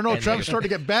 Well, I don't know. Traffic's starting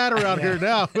to get bad around here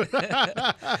now.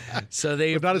 So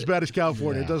but not as bad as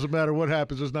California. Yeah. It doesn't matter what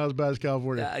happens. It's not as bad as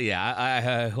California.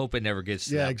 I hope it never gets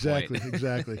to that point.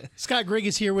 Exactly. Scott Grigg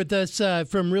is here with us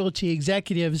from Realty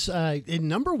Executives.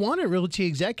 Number one at Realty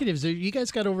Executives. You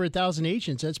guys got over 1,000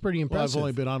 agents. That's pretty impressive. Well, I've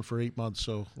only been on for 8 months,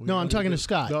 so. No, I'm talking to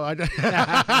Scott. No,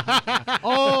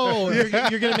 Oh, you're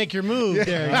going to make your move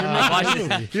there.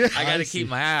 I got to keep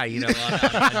my eye,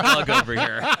 on Doug over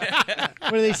here.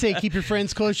 What do they say? Keep your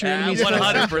friends close, your enemies close.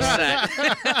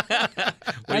 100%.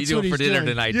 What are you doing for dinner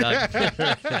tonight, Doug?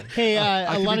 Hey,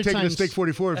 I a lot of taking times. a steak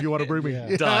 44 if you want to bring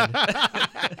me. Done.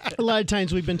 A lot of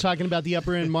times we've been talking about the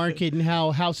upper end market and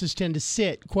how houses tend to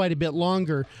sit quite a bit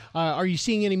longer. Are you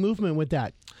seeing any movement with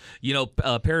that?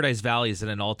 Paradise Valley is at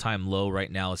an all-time low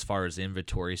right now as far as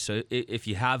inventory. So if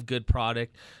you have good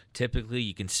product, typically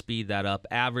you can speed that up.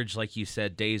 Average, like you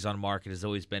said, days on market has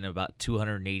always been about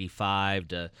 285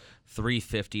 to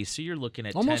 350. So you're looking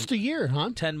at almost a year,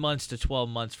 huh? 10 months to 12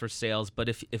 months for sales. But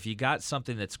if you got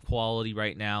something that's quality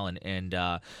right now and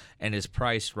is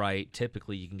priced right,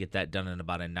 typically you can get that done in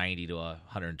about a 90 to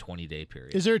 120 day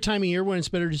period. Is there a time of year when it's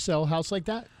better to sell a house like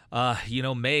that?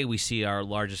 May we see our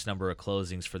largest number of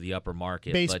closings for the upper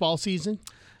market. Baseball season?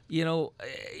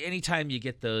 Anytime you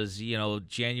get those,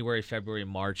 January, February,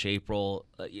 March, April,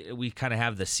 we kind of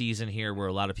have the season here where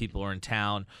a lot of people are in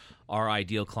town. Our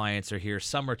ideal clients are here.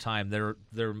 Summertime, they're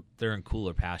in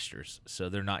cooler pastures, so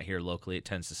they're not here locally. It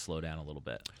tends to slow down a little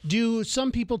bit. Do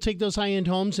some people take those high-end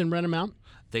homes and rent them out?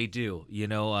 They do.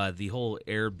 The whole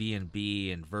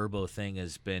Airbnb and Vrbo thing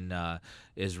is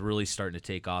really starting to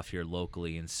take off here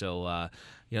locally, and so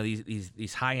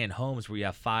these high-end homes where you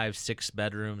have 5-6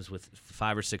 bedrooms with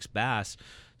 5 or 6 baths,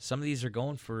 some of these are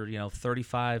going for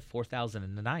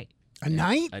 $35,000-$4,000 a night. A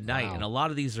night? A night. Wow. And a lot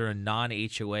of these are in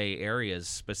non-HOA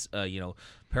areas.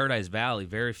 Paradise Valley,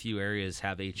 very few areas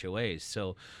have HOAs.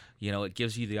 So, it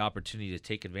gives you the opportunity to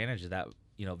take advantage of that,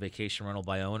 vacation rental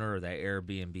by owner or that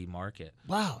Airbnb market.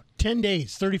 Wow. 10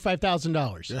 days,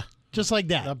 $35,000. Yeah. Just like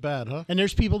that. Not bad, huh? And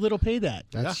there's people that'll pay that.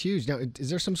 That's huge. Now, is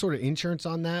there some sort of insurance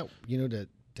on that, to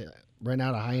rent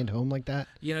out a high-end home like that?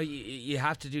 You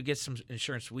have to get some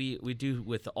insurance. We do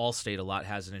with Allstate a lot,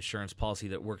 has an insurance policy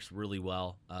that works really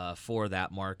well for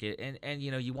that market. And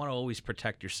you want to always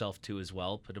protect yourself too as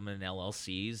well. Put them in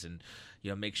LLCs and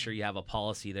make sure you have a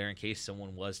policy there in case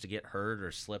someone was to get hurt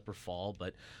or slip or fall.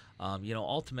 But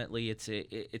ultimately it's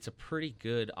a pretty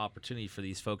good opportunity for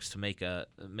these folks to make a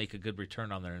good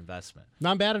return on their investment.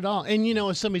 Not bad at all. And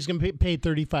if somebody's going to pay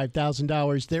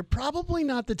 $35,000, they're probably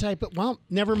not the type of, well,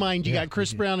 never mind. You got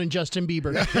Chris Brown and Justin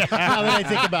Bieber. Now that I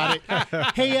think about it.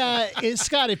 Hey,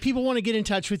 Scott, if people want to get in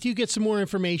touch with you, get some more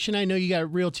information. I know you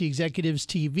got Realty Executives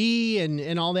TV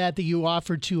and all that you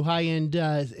offer to high-end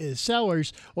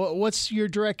sellers. What's your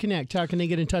direct connect? How can they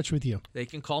get in touch with you? They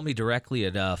can call me directly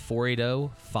at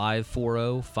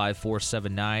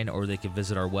 480-540-5479, or they can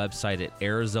visit our website at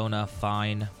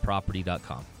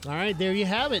arizonafineproperty.com. All right, there you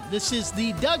have it. This is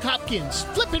the Doug Hopkins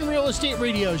Flippin' Real Estate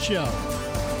Radio Show.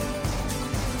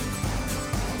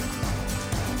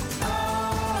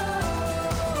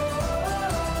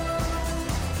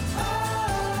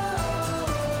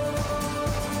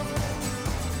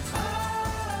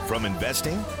 From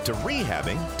investing to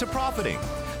rehabbing to profiting,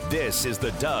 this is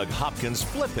the Doug Hopkins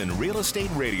Flippin' Real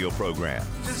Estate Radio Program.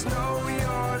 Just know you're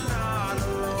not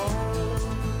alone,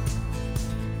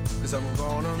 'cause I'm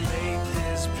gonna make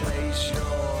this place your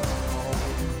home.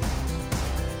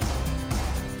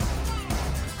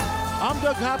 I'm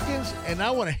Doug Hopkins, and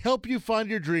I want to help you find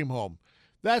your dream home.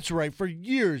 That's right. For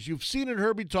years, you've seen and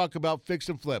heard me talk about fix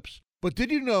and flips. But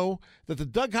did you know that the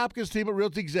Doug Hopkins team at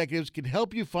Realty Executives can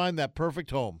help you find that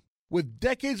perfect home? With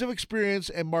decades of experience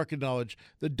and market knowledge,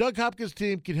 the Doug Hopkins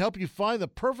team can help you find the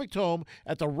perfect home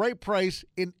at the right price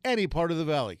in any part of the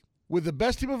valley. With the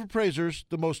best team of appraisers,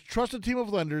 the most trusted team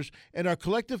of lenders, and our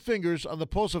collective fingers on the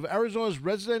pulse of Arizona's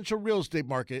residential real estate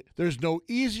market, there's no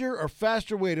easier or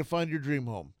faster way to find your dream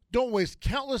home. Don't waste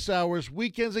countless hours,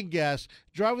 weekends, and gas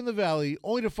driving the valley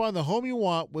only to find the home you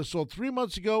want was sold 3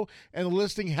 months ago and the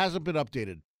listing hasn't been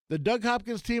updated. The Doug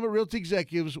Hopkins team at Realty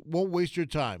Executives won't waste your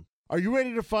time. Are you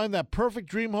ready to find that perfect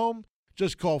dream home?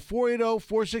 Just call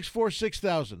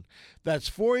 480-464-6000. That's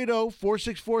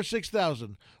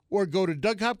 480-464-6000. Or go to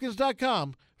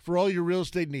DougHopkins.com for all your real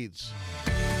estate needs.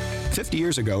 50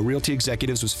 years ago, Realty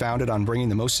Executives was founded on bringing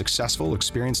the most successful,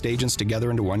 experienced agents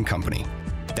together into one company.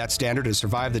 That standard has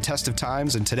survived the test of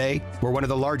times, and today, we're one of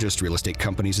the largest real estate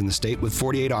companies in the state with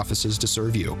 48 offices to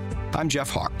serve you. I'm Jeff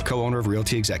Hawk, co-owner of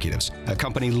Realty Executives, a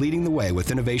company leading the way with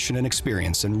innovation and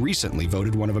experience, and recently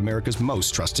voted one of America's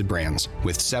most trusted brands.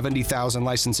 With 70,000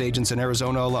 licensed agents in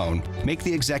Arizona alone, make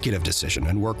the executive decision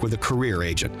and work with a career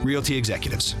agent. Realty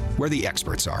Executives, where the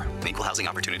experts are. Equal Housing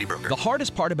Opportunity Broker. The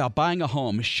hardest part about buying a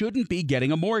home shouldn't be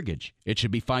getting a mortgage. It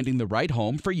should be finding the right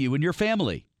home for you and your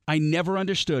family. I never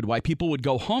understood why people would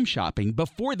go home shopping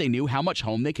before they knew how much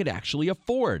home they could actually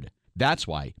afford. That's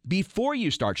why, before you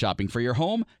start shopping for your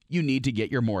home, you need to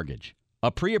get your mortgage.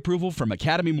 A pre-approval from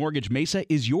Academy Mortgage Mesa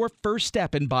is your first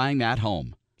step in buying that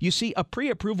home. You see, a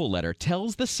pre-approval letter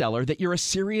tells the seller that you're a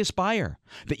serious buyer,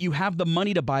 that you have the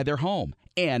money to buy their home,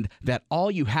 and that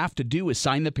all you have to do is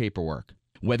sign the paperwork.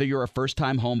 Whether you're a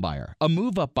first-time home buyer, a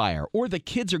move-up buyer, or the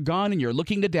kids are gone and you're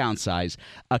looking to downsize,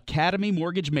 Academy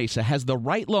Mortgage Mesa has the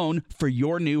right loan for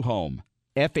your new home.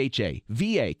 FHA,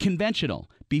 VA, conventional.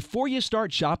 Before you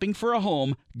start shopping for a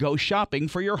home, go shopping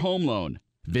for your home loan.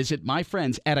 Visit my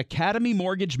friends at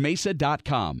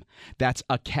academymortgagemesa.com. That's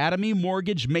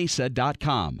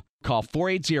academymortgagemesa.com. Call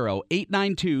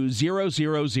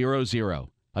 480-892-0000.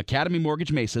 Academy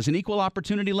Mortgage Mesa is an equal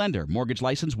opportunity lender. Mortgage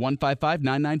license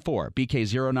 155994,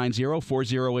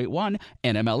 BK0904081,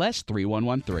 NMLS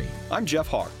 3113. I'm Jeff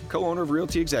Hawk, co-owner of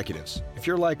Realty Executives. If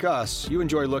you're like us, you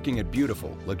enjoy looking at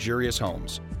beautiful, luxurious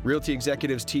homes.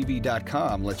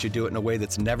 RealtyExecutivesTV.com lets you do it in a way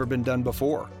that's never been done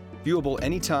before. Viewable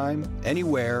anytime,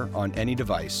 anywhere, on any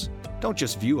device. Don't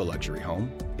just view a luxury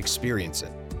home, experience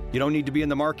it. You don't need to be in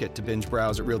the market to binge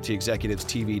browse at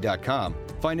RealtyExecutivesTV.com.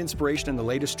 Find inspiration in the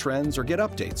latest trends or get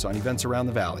updates on events around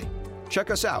the Valley.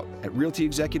 Check us out at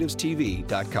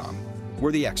RealtyExecutivesTV.com,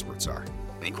 where the experts are.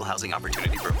 An equal housing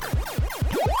opportunity broker.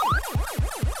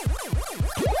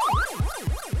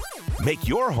 Make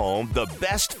your home the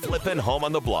best flippin' home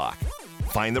on the block.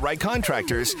 Find the right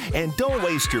contractors and don't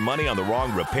waste your money on the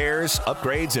wrong repairs,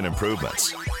 upgrades, and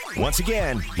improvements. Once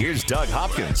again, here's Doug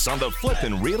Hopkins on the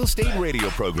Flippin' Real Estate Radio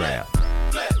program.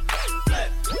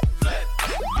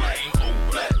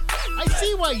 I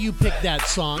see why you picked that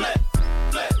song.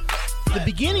 The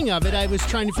beginning of it, I was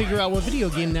trying to figure out what video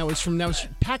game that was from. That was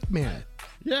Pac-Man.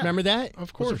 Yeah. Remember that?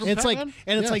 Of course. And it's Pac-Man?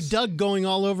 it's like Doug going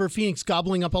all over Phoenix,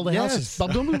 gobbling up all the houses.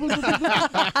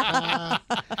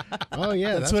 Oh,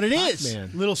 yeah. That's what it is. Pac-Man.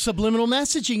 Little subliminal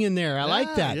messaging in there. I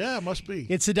like that. Yeah, it must be.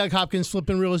 It's the Doug Hopkins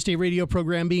Flippin' Real Estate Radio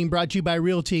program being brought to you by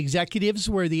Realty Executives,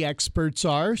 where the experts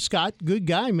are. Scott, good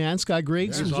guy, man. Scott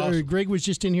Griggs. Yeah, he's awesome. Greg was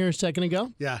just in here a second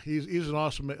ago. Yeah, he's an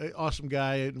awesome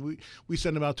guy, and we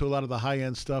send him out to a lot of the high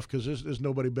end stuff because there's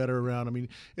nobody better around. I mean,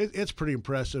 it's pretty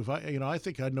impressive. I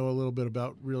think I know a little bit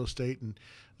about real estate and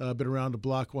been around the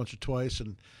block once or twice,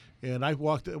 and I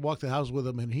walked the house with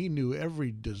him, and he knew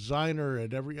every designer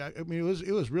and every. I mean,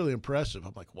 it was really impressive.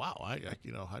 I'm like, wow, I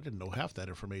didn't know half that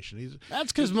information.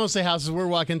 That's because most of the houses we're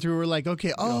walking through, we're like,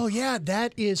 okay, oh yeah,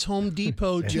 that is Home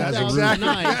Depot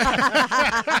 2009.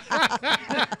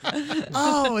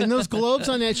 Oh, and those globes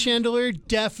on that chandelier,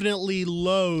 definitely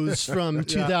Lowe's from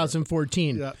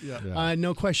 2014. Yeah.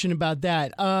 No question about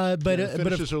that. But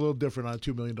finishes are a little different on a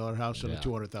 $2 million house and a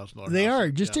 $200,000 house. They are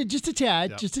just a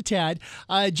tad, just a tad.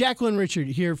 Jacqueline Richard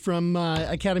here from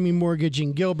Academy Mortgage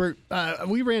in Gilbert.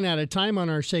 We ran out of time on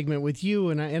our segment with you,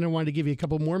 and I wanted to give you a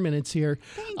couple more minutes here.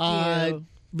 Thank you.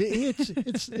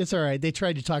 It's all right. They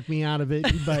tried to talk me out of it,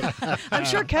 but I'm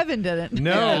sure Kevin didn't.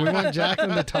 No, we want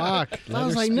Jacqueline to talk. I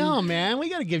was like, no, man, we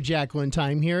got to give Jacqueline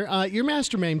time here. Your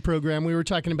mastermind program, we were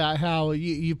talking about how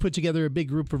you put together a big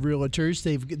group of realtors.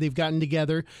 They've gotten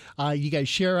together. You guys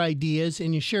share ideas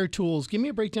and you share tools. Give me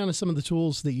a breakdown of some of the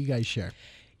tools that you guys share.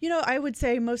 I would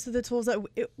say most of the tools that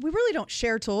we really don't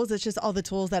share tools. It's just all the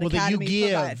tools that Academy that you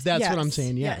give. Provides. That's what I'm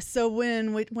saying. Yeah. Yes. So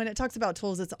when it talks about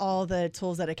tools, it's all the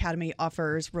tools that Academy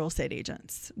offers real estate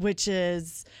agents, which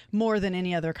is more than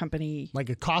any other company. Like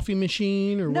a coffee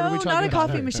machine, or what are we talking about? No, not a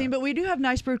coffee machine, but we do have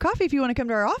Nice Brewed Coffee if you want to come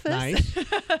to our office. Nice.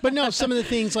 But no, some of the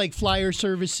things like flyer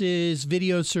services,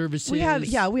 video services. We have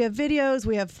videos,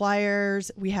 we have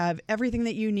flyers, we have everything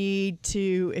that you need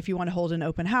if you want to hold an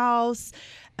open house.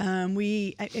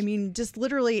 Just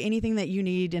literally anything that you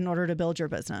need in order to build your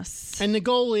business. And the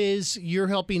goal is you're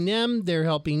helping them, they're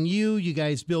helping you. You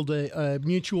guys build a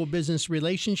mutual business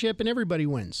relationship, and everybody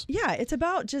wins. Yeah, it's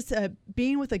about just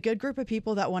being with a good group of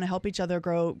people that want to help each other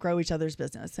grow each other's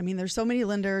business. I mean, there's so many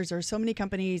lenders, there's so many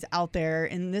companies out there,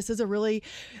 and this is a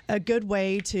good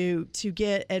way to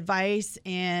get advice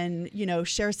and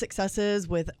share successes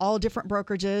with all different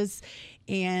brokerages.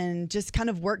 And just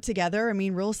kind of work together. I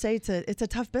mean, real estate's it's a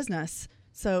tough business.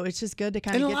 So it's just good to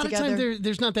kind of get together. And a lot of times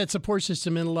there's not that support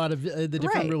system in a lot of the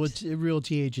different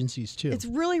realty agencies, too. It's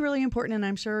really, really important. And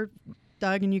I'm sure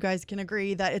Doug and you guys can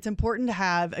agree that it's important to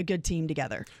have a good team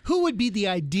together. Who would be the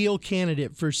ideal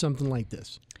candidate for something like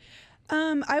this?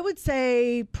 I would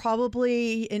say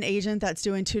probably an agent that's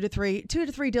doing two to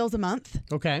three deals a month.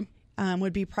 Okay.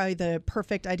 Would be probably the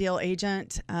perfect ideal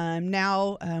agent.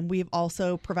 Now we've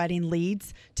also providing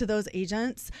leads to those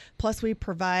agents. Plus we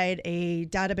provide a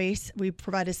database. We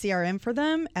provide a CRM for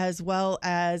them as well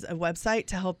as a website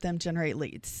to help them generate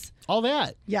leads. All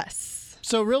that? Yes.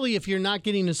 So really, if you're not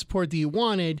getting the support that you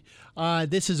wanted,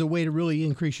 this is a way to really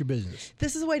increase your business.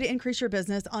 This is a way to increase your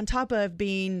business on top of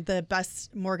being the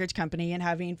best mortgage company and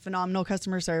having phenomenal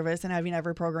customer service and having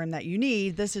every program that you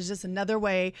need. This is just another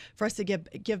way for us to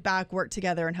give back, work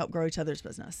together, and help grow each other's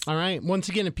business. All right. Once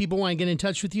again, if people want to get in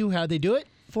touch with you, how do they do it?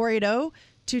 480-227-9705.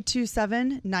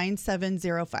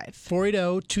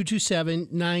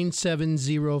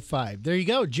 480-227-9705. There you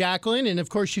go, Jacqueline. And, of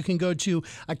course, you can go to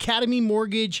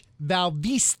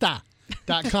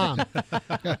academymortgagevalvista.com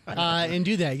and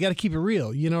do that. You got to keep it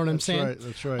real. You know what I'm saying?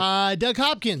 That's right. Doug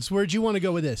Hopkins, where'd you want to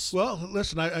go with this? Well,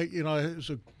 listen, it was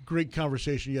a great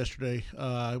conversation yesterday.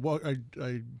 I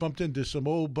bumped into some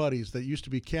old buddies that used to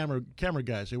be camera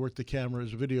guys. They worked the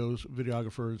cameras,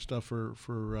 videographer and stuff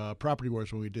for Property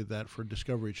Wars when we did that for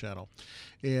Discovery Channel.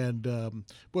 And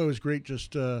boy, it was great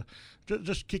just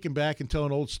kicking back and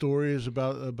telling old stories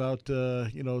about what,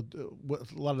 a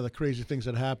lot of the crazy things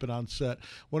that happened on set.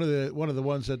 One of the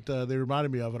ones that they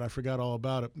reminded me of, and I forgot all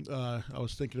about it. I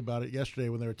was thinking about it yesterday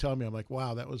when they were telling me. I'm like,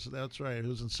 wow, that's right. It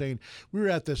was insane. We were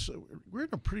in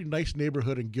a pretty nice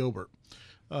neighborhood in Gilbert.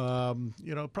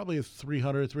 Probably a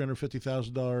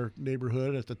 $350,000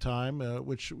 neighborhood at the time,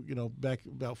 which, back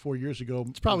about 4 years ago.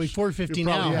 It's probably $450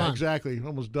 now. Yeah, huh? exactly.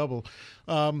 Almost double.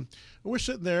 We're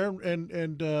sitting there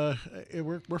and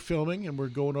we're filming and we're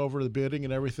going over the bidding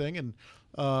and everything. And,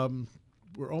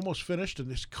 we're almost finished, and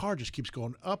this car just keeps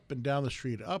going up and down the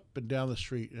street.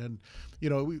 And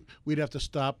we'd have to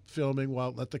stop filming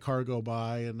let the car go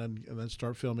by, and then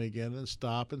start filming again, and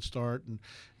stop and start,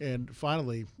 and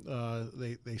finally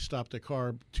they stopped the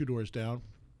car 2 doors down,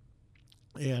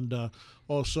 and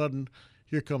all of a sudden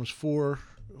here comes four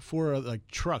like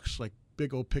trucks, like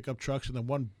big old pickup trucks, and then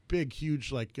one big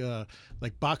huge like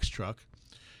box truck.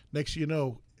 Next you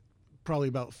know, probably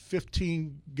about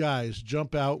 15 guys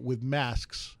jump out with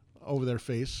masks over their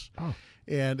face. Oh.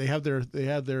 And they have their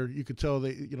you could tell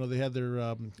they had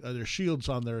their shields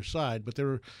on their side, but they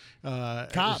were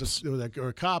cops.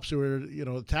 Cops who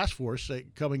were task force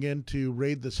coming in to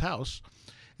raid this house.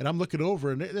 And I'm looking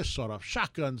over, and they're sawed off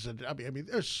shotguns, and I mean,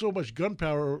 there's so much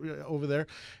gunpowder over there.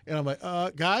 And I'm like,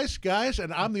 guys,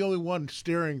 and I'm the only one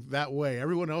staring that way.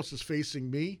 Everyone else is facing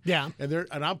me. Yeah. And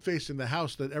I'm facing the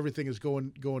house that everything is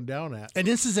going down at. And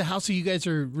this is the house that you guys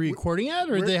are recording at,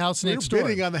 or the house next door? We're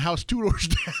bidding on the house 2 doors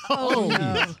down. Oh,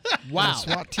 no. Wow!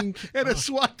 And a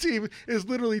SWAT team is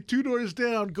literally 2 doors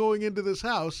down going into this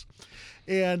house,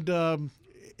 and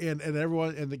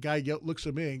everyone, and the guy looks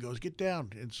at me and goes, "Get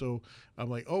down!" And so I'm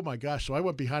like, "Oh my gosh!" So I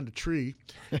went behind a tree,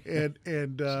 and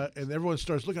everyone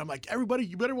starts looking. I'm like, "Everybody,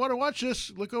 you better want to watch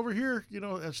this. Look over here.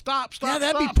 Stop." Yeah,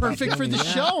 that'd be perfect for the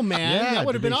show, man. Yeah, that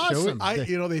would have been awesome. They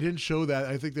didn't show that.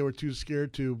 I think they were too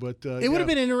scared to. But it would have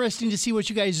been interesting to see what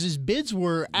you guys' bids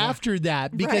were after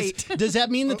that. Because does that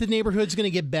mean that the neighborhood's going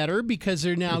to get better because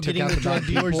they're now getting the drug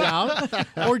dealers out,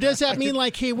 or does that mean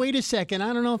like, hey, wait a second,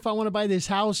 I don't know if I want to buy this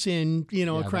house in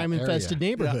a crime-infested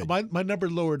neighborhood? Yeah, my number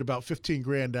lowered about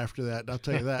 $15,000 after that. I'll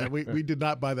tell you that. We did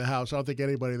not buy the house. I don't think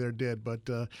anybody there did. But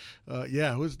that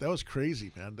was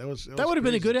crazy, man. That would have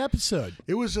been a good episode.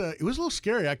 It was a little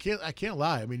scary. I can't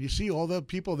lie. I mean, you see all the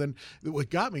people. Then what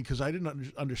got me, because I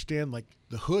didn't understand like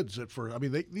the hoods at first. I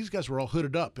mean, these guys were all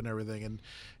hooded up and everything,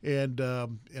 and I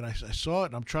saw it,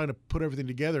 and I'm trying to put everything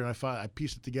together, and I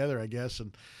pieced it together, I guess,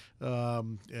 and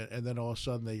then all of a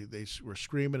sudden they were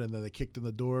screaming, and then they kicked in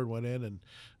the door and went in, and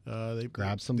they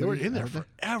grabbed somebody. They were in there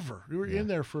forever. They were in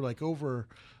there for like over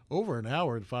an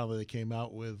hour, and finally they came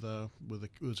out with it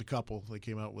was a couple. They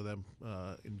came out with them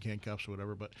in handcuffs or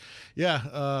whatever. But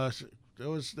yeah, that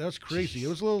was crazy. It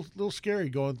was a little scary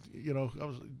going.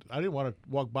 I didn't want to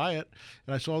walk by it,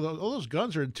 and I saw all those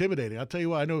guns are intimidating. I'll tell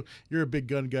you what. I know you're a big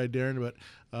gun guy, Darren, but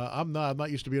I'm not. I'm not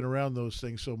used to being around those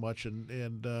things so much,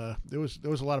 and there was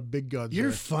a lot of big guns. You're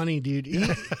there. funny, dude.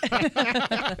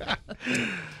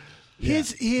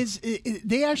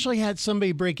 They actually had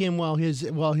somebody break in while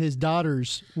his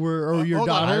daughters were, or your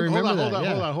daughter. I remember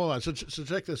that. Hold on. So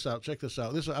check this out.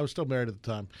 I was still married at the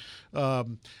time.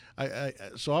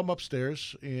 So I'm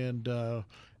upstairs and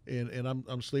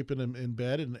I'm sleeping in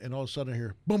bed, and all of a sudden I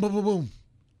hear boom, boom, boom, boom,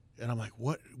 and I'm like,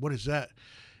 what is that?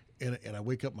 And I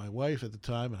wake up my wife at the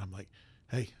time, and I'm like,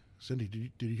 hey,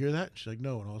 Cindy, did you hear that? She's like,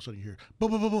 no. And all of a sudden you hear boom,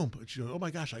 boom, boom, boom. And she goes, oh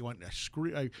my gosh! I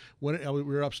we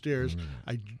were upstairs.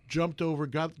 I jumped over,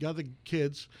 got the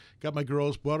kids, got my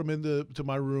girls, brought them into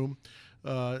my room,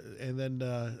 and then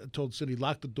told Cindy,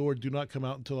 lock the door. Do not come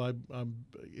out until I'm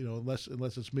unless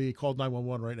it's me. Call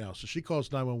 911 right now. So she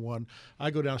calls 911.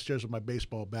 I go downstairs with my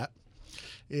baseball bat.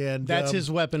 And that's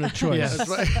his weapon of choice. That's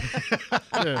right.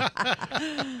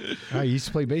 I used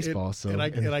to play baseball, and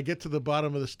I get to the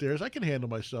bottom of the stairs. I can handle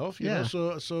myself, you know.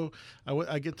 So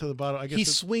I get to the bottom. He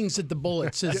swings at the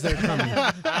bullets as they're coming.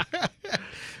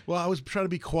 Well, I was trying to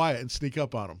be quiet and sneak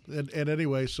up on him. And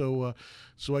anyway, so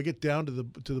I get down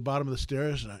to the bottom of the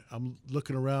stairs, and I'm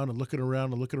looking around and looking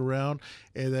around and looking around,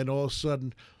 and then all of a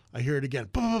sudden I hear it again,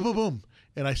 boom, boom, boom, boom,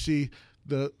 and I see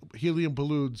the helium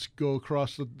balloons go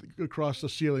across the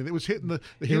ceiling. It was hitting the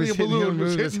helium balloon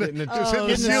was hitting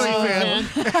the ceiling fan.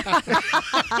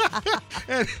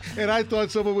 and I thought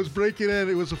someone was breaking in.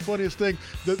 It was the funniest thing.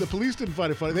 The police didn't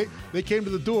find it funny. They came to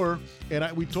the door,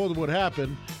 and we told them what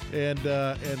happened, and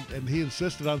he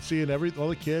insisted on seeing all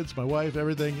the kids, my wife,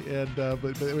 everything, and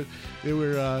but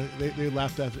they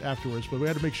laughed afterwards. But we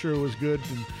had to make sure it was good.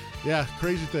 And yeah,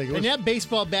 crazy thing. And that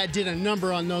baseball bat did a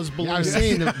number on those balloons. I was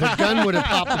saying the gun would have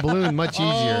popped the balloon much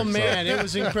easier. Oh, man, it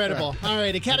was incredible. All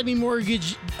right, Academy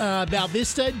Mortgage,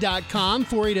 Balvista.com,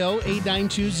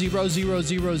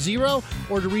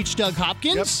 480-892-0000, or to reach Doug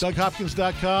Hopkins. Yep,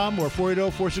 DougHopkins.com or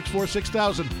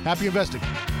 480-464-6000. Happy investing.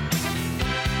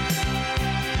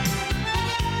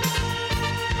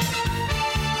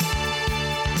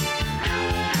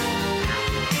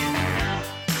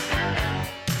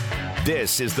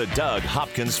 This is the Doug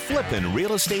Hopkins Flippin'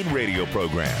 Real Estate Radio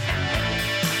Program.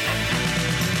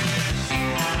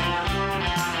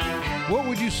 What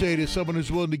would you say to someone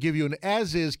who's willing to give you an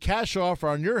as-is cash offer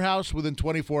on your house within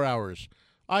 24 hours?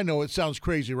 I know it sounds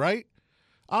crazy, right?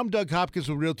 I'm Doug Hopkins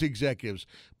with Realty Executives,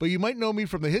 but you might know me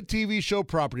from the hit TV show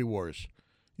Property Wars.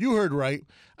 You heard right.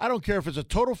 I don't care if it's a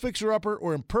total fixer-upper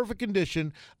or in perfect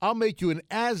condition, I'll make you an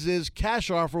as-is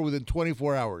cash offer within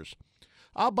 24 hours.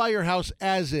 I'll buy your house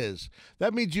as is.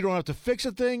 That means you don't have to fix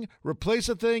a thing, replace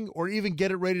a thing, or even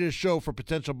get it ready to show for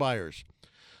potential buyers.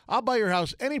 I'll buy your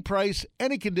house any price,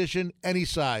 any condition, any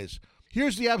size.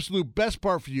 Here's the absolute best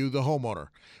part for you, the homeowner.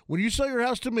 When you sell your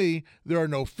house to me, there are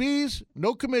no fees,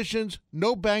 no commissions,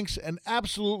 no banks, and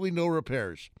absolutely no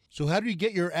repairs. So how do you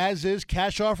get your as-is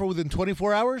cash offer within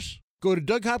 24 hours? Go to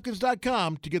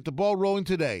DougHopkins.com to get the ball rolling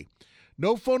today.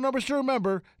 No phone numbers to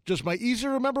remember, just my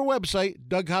easy-to-remember website,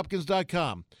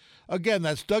 DougHopkins.com. Again,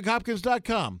 that's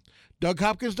DougHopkins.com.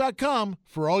 DougHopkins.com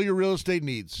for all your real estate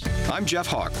needs. I'm Jeff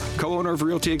Hawk, co-owner of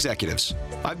Realty Executives.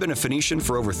 I've been a Phoenician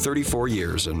for over 34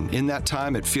 years, and in that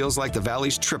time, it feels like the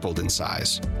Valley's tripled in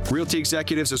size. Realty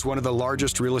Executives is one of the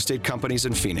largest real estate companies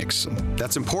in Phoenix.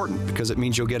 That's important because it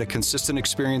means you'll get a consistent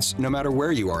experience no matter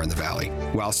where you are in the Valley,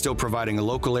 while still providing a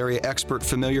local area expert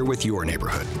familiar with your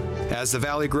neighborhood. As the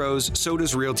Valley grows, so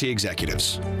does Realty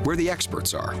Executives, where the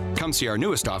experts are. Come see our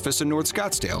newest office in North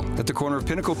Scottsdale at the corner of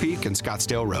Pinnacle Peak and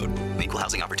Scottsdale Road. Equal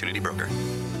Housing Opportunity Broker.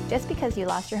 Just because you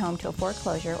lost your home to a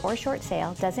foreclosure or short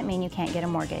sale doesn't mean you can't get a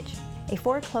mortgage. A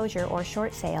foreclosure or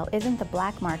short sale isn't the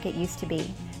black market used to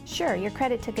be. Sure, your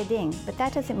credit took a ding, but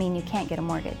that doesn't mean you can't get a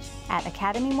mortgage. At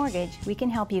Academy Mortgage, we can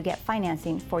help you get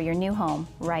financing for your new home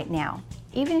right now.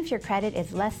 Even if your credit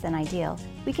is less than ideal,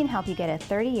 we can help you get a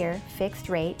 30-year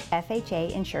fixed-rate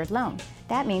FHA insured loan.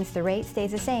 That means the rate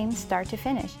stays the same start to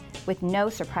finish, with no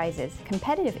surprises,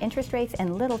 competitive interest rates,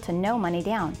 and little to no money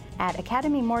down. At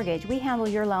Academy Mortgage, we handle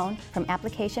your loan from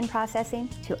application processing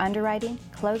to underwriting,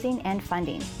 closing, and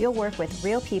funding. You'll work with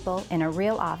real people in a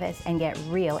real office and get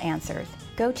real answers.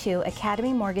 Go to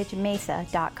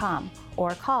academymortgagemesa.com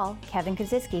or call Kevin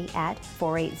Kaziski at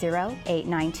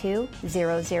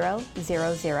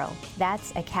 480-892-0000.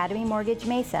 That's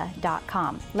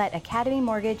academymortgagemesa.com. Let Academy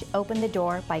Mortgage open the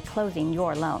door by closing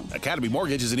your loan. Academy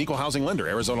Mortgage is an equal housing lender.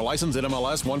 Arizona license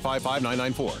NMLS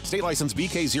 155994. State license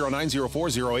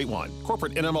BK0904081.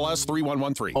 Corporate NMLS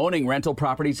 3113. Owning rental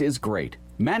properties is great.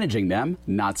 Managing them,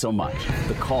 not so much.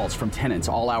 The calls from tenants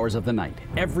all hours of the night,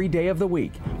 every day of the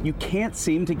week. You can't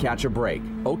seem to catch a break.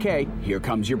 Okay, here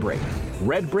comes your break.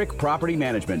 Red Brick Property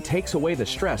Management takes away the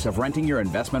stress of renting your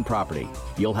investment property.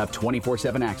 You'll have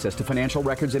 24/7 access to financial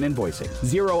records and invoicing,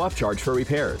 zero upcharge for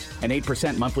repairs, an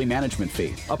 8% monthly management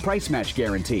fee, a price match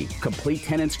guarantee, complete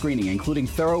tenant screening including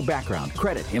thorough background,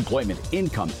 credit, employment,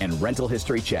 income, and rental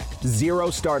history check,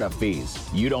 zero startup fees.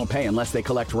 You don't pay unless they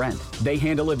collect rent. They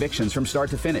handle evictions from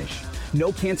start to finish.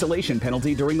 No cancellation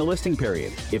penalty during the listing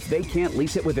period. If they can't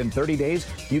lease it within 30 days,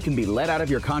 you can be let out of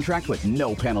your contract with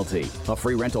no penalty. A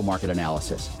free rental market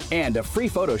analysis. And a free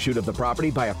photo shoot of the property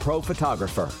by a pro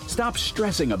photographer. Stop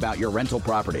stressing about your rental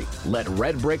property. Let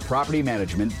Red Brick Property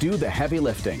Management do the heavy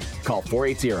lifting. Call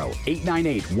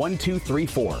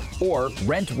 480-898-1234 or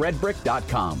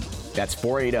rentredbrick.com. That's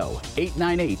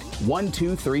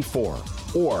 480-898-1234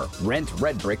 or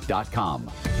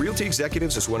rentredbrick.com. Realty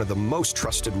Executives is one of the most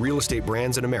trusted real estate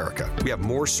brands in America. We have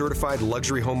more certified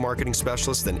luxury home marketing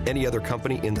specialists than any other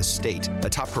company in the state, a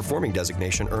top performing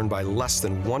designation earned by less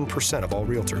than 1% of all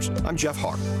realtors. I'm Jeff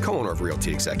Hawk, co-owner of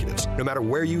Realty Executives. No matter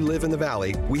where you live in the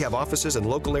Valley, we have offices and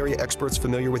local area experts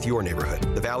familiar with your neighborhood.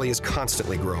 The Valley is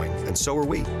constantly growing, and so are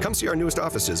we. Come see our newest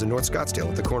offices in North Scottsdale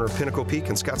at the corner of Pinnacle Peak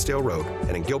and Scottsdale Road,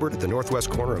 and in Gilbert at the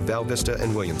northwest corner of Val Vista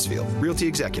and Williamsfield. Realty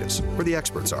Executives, where the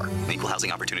experts are. Equal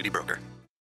housing opportunity broker.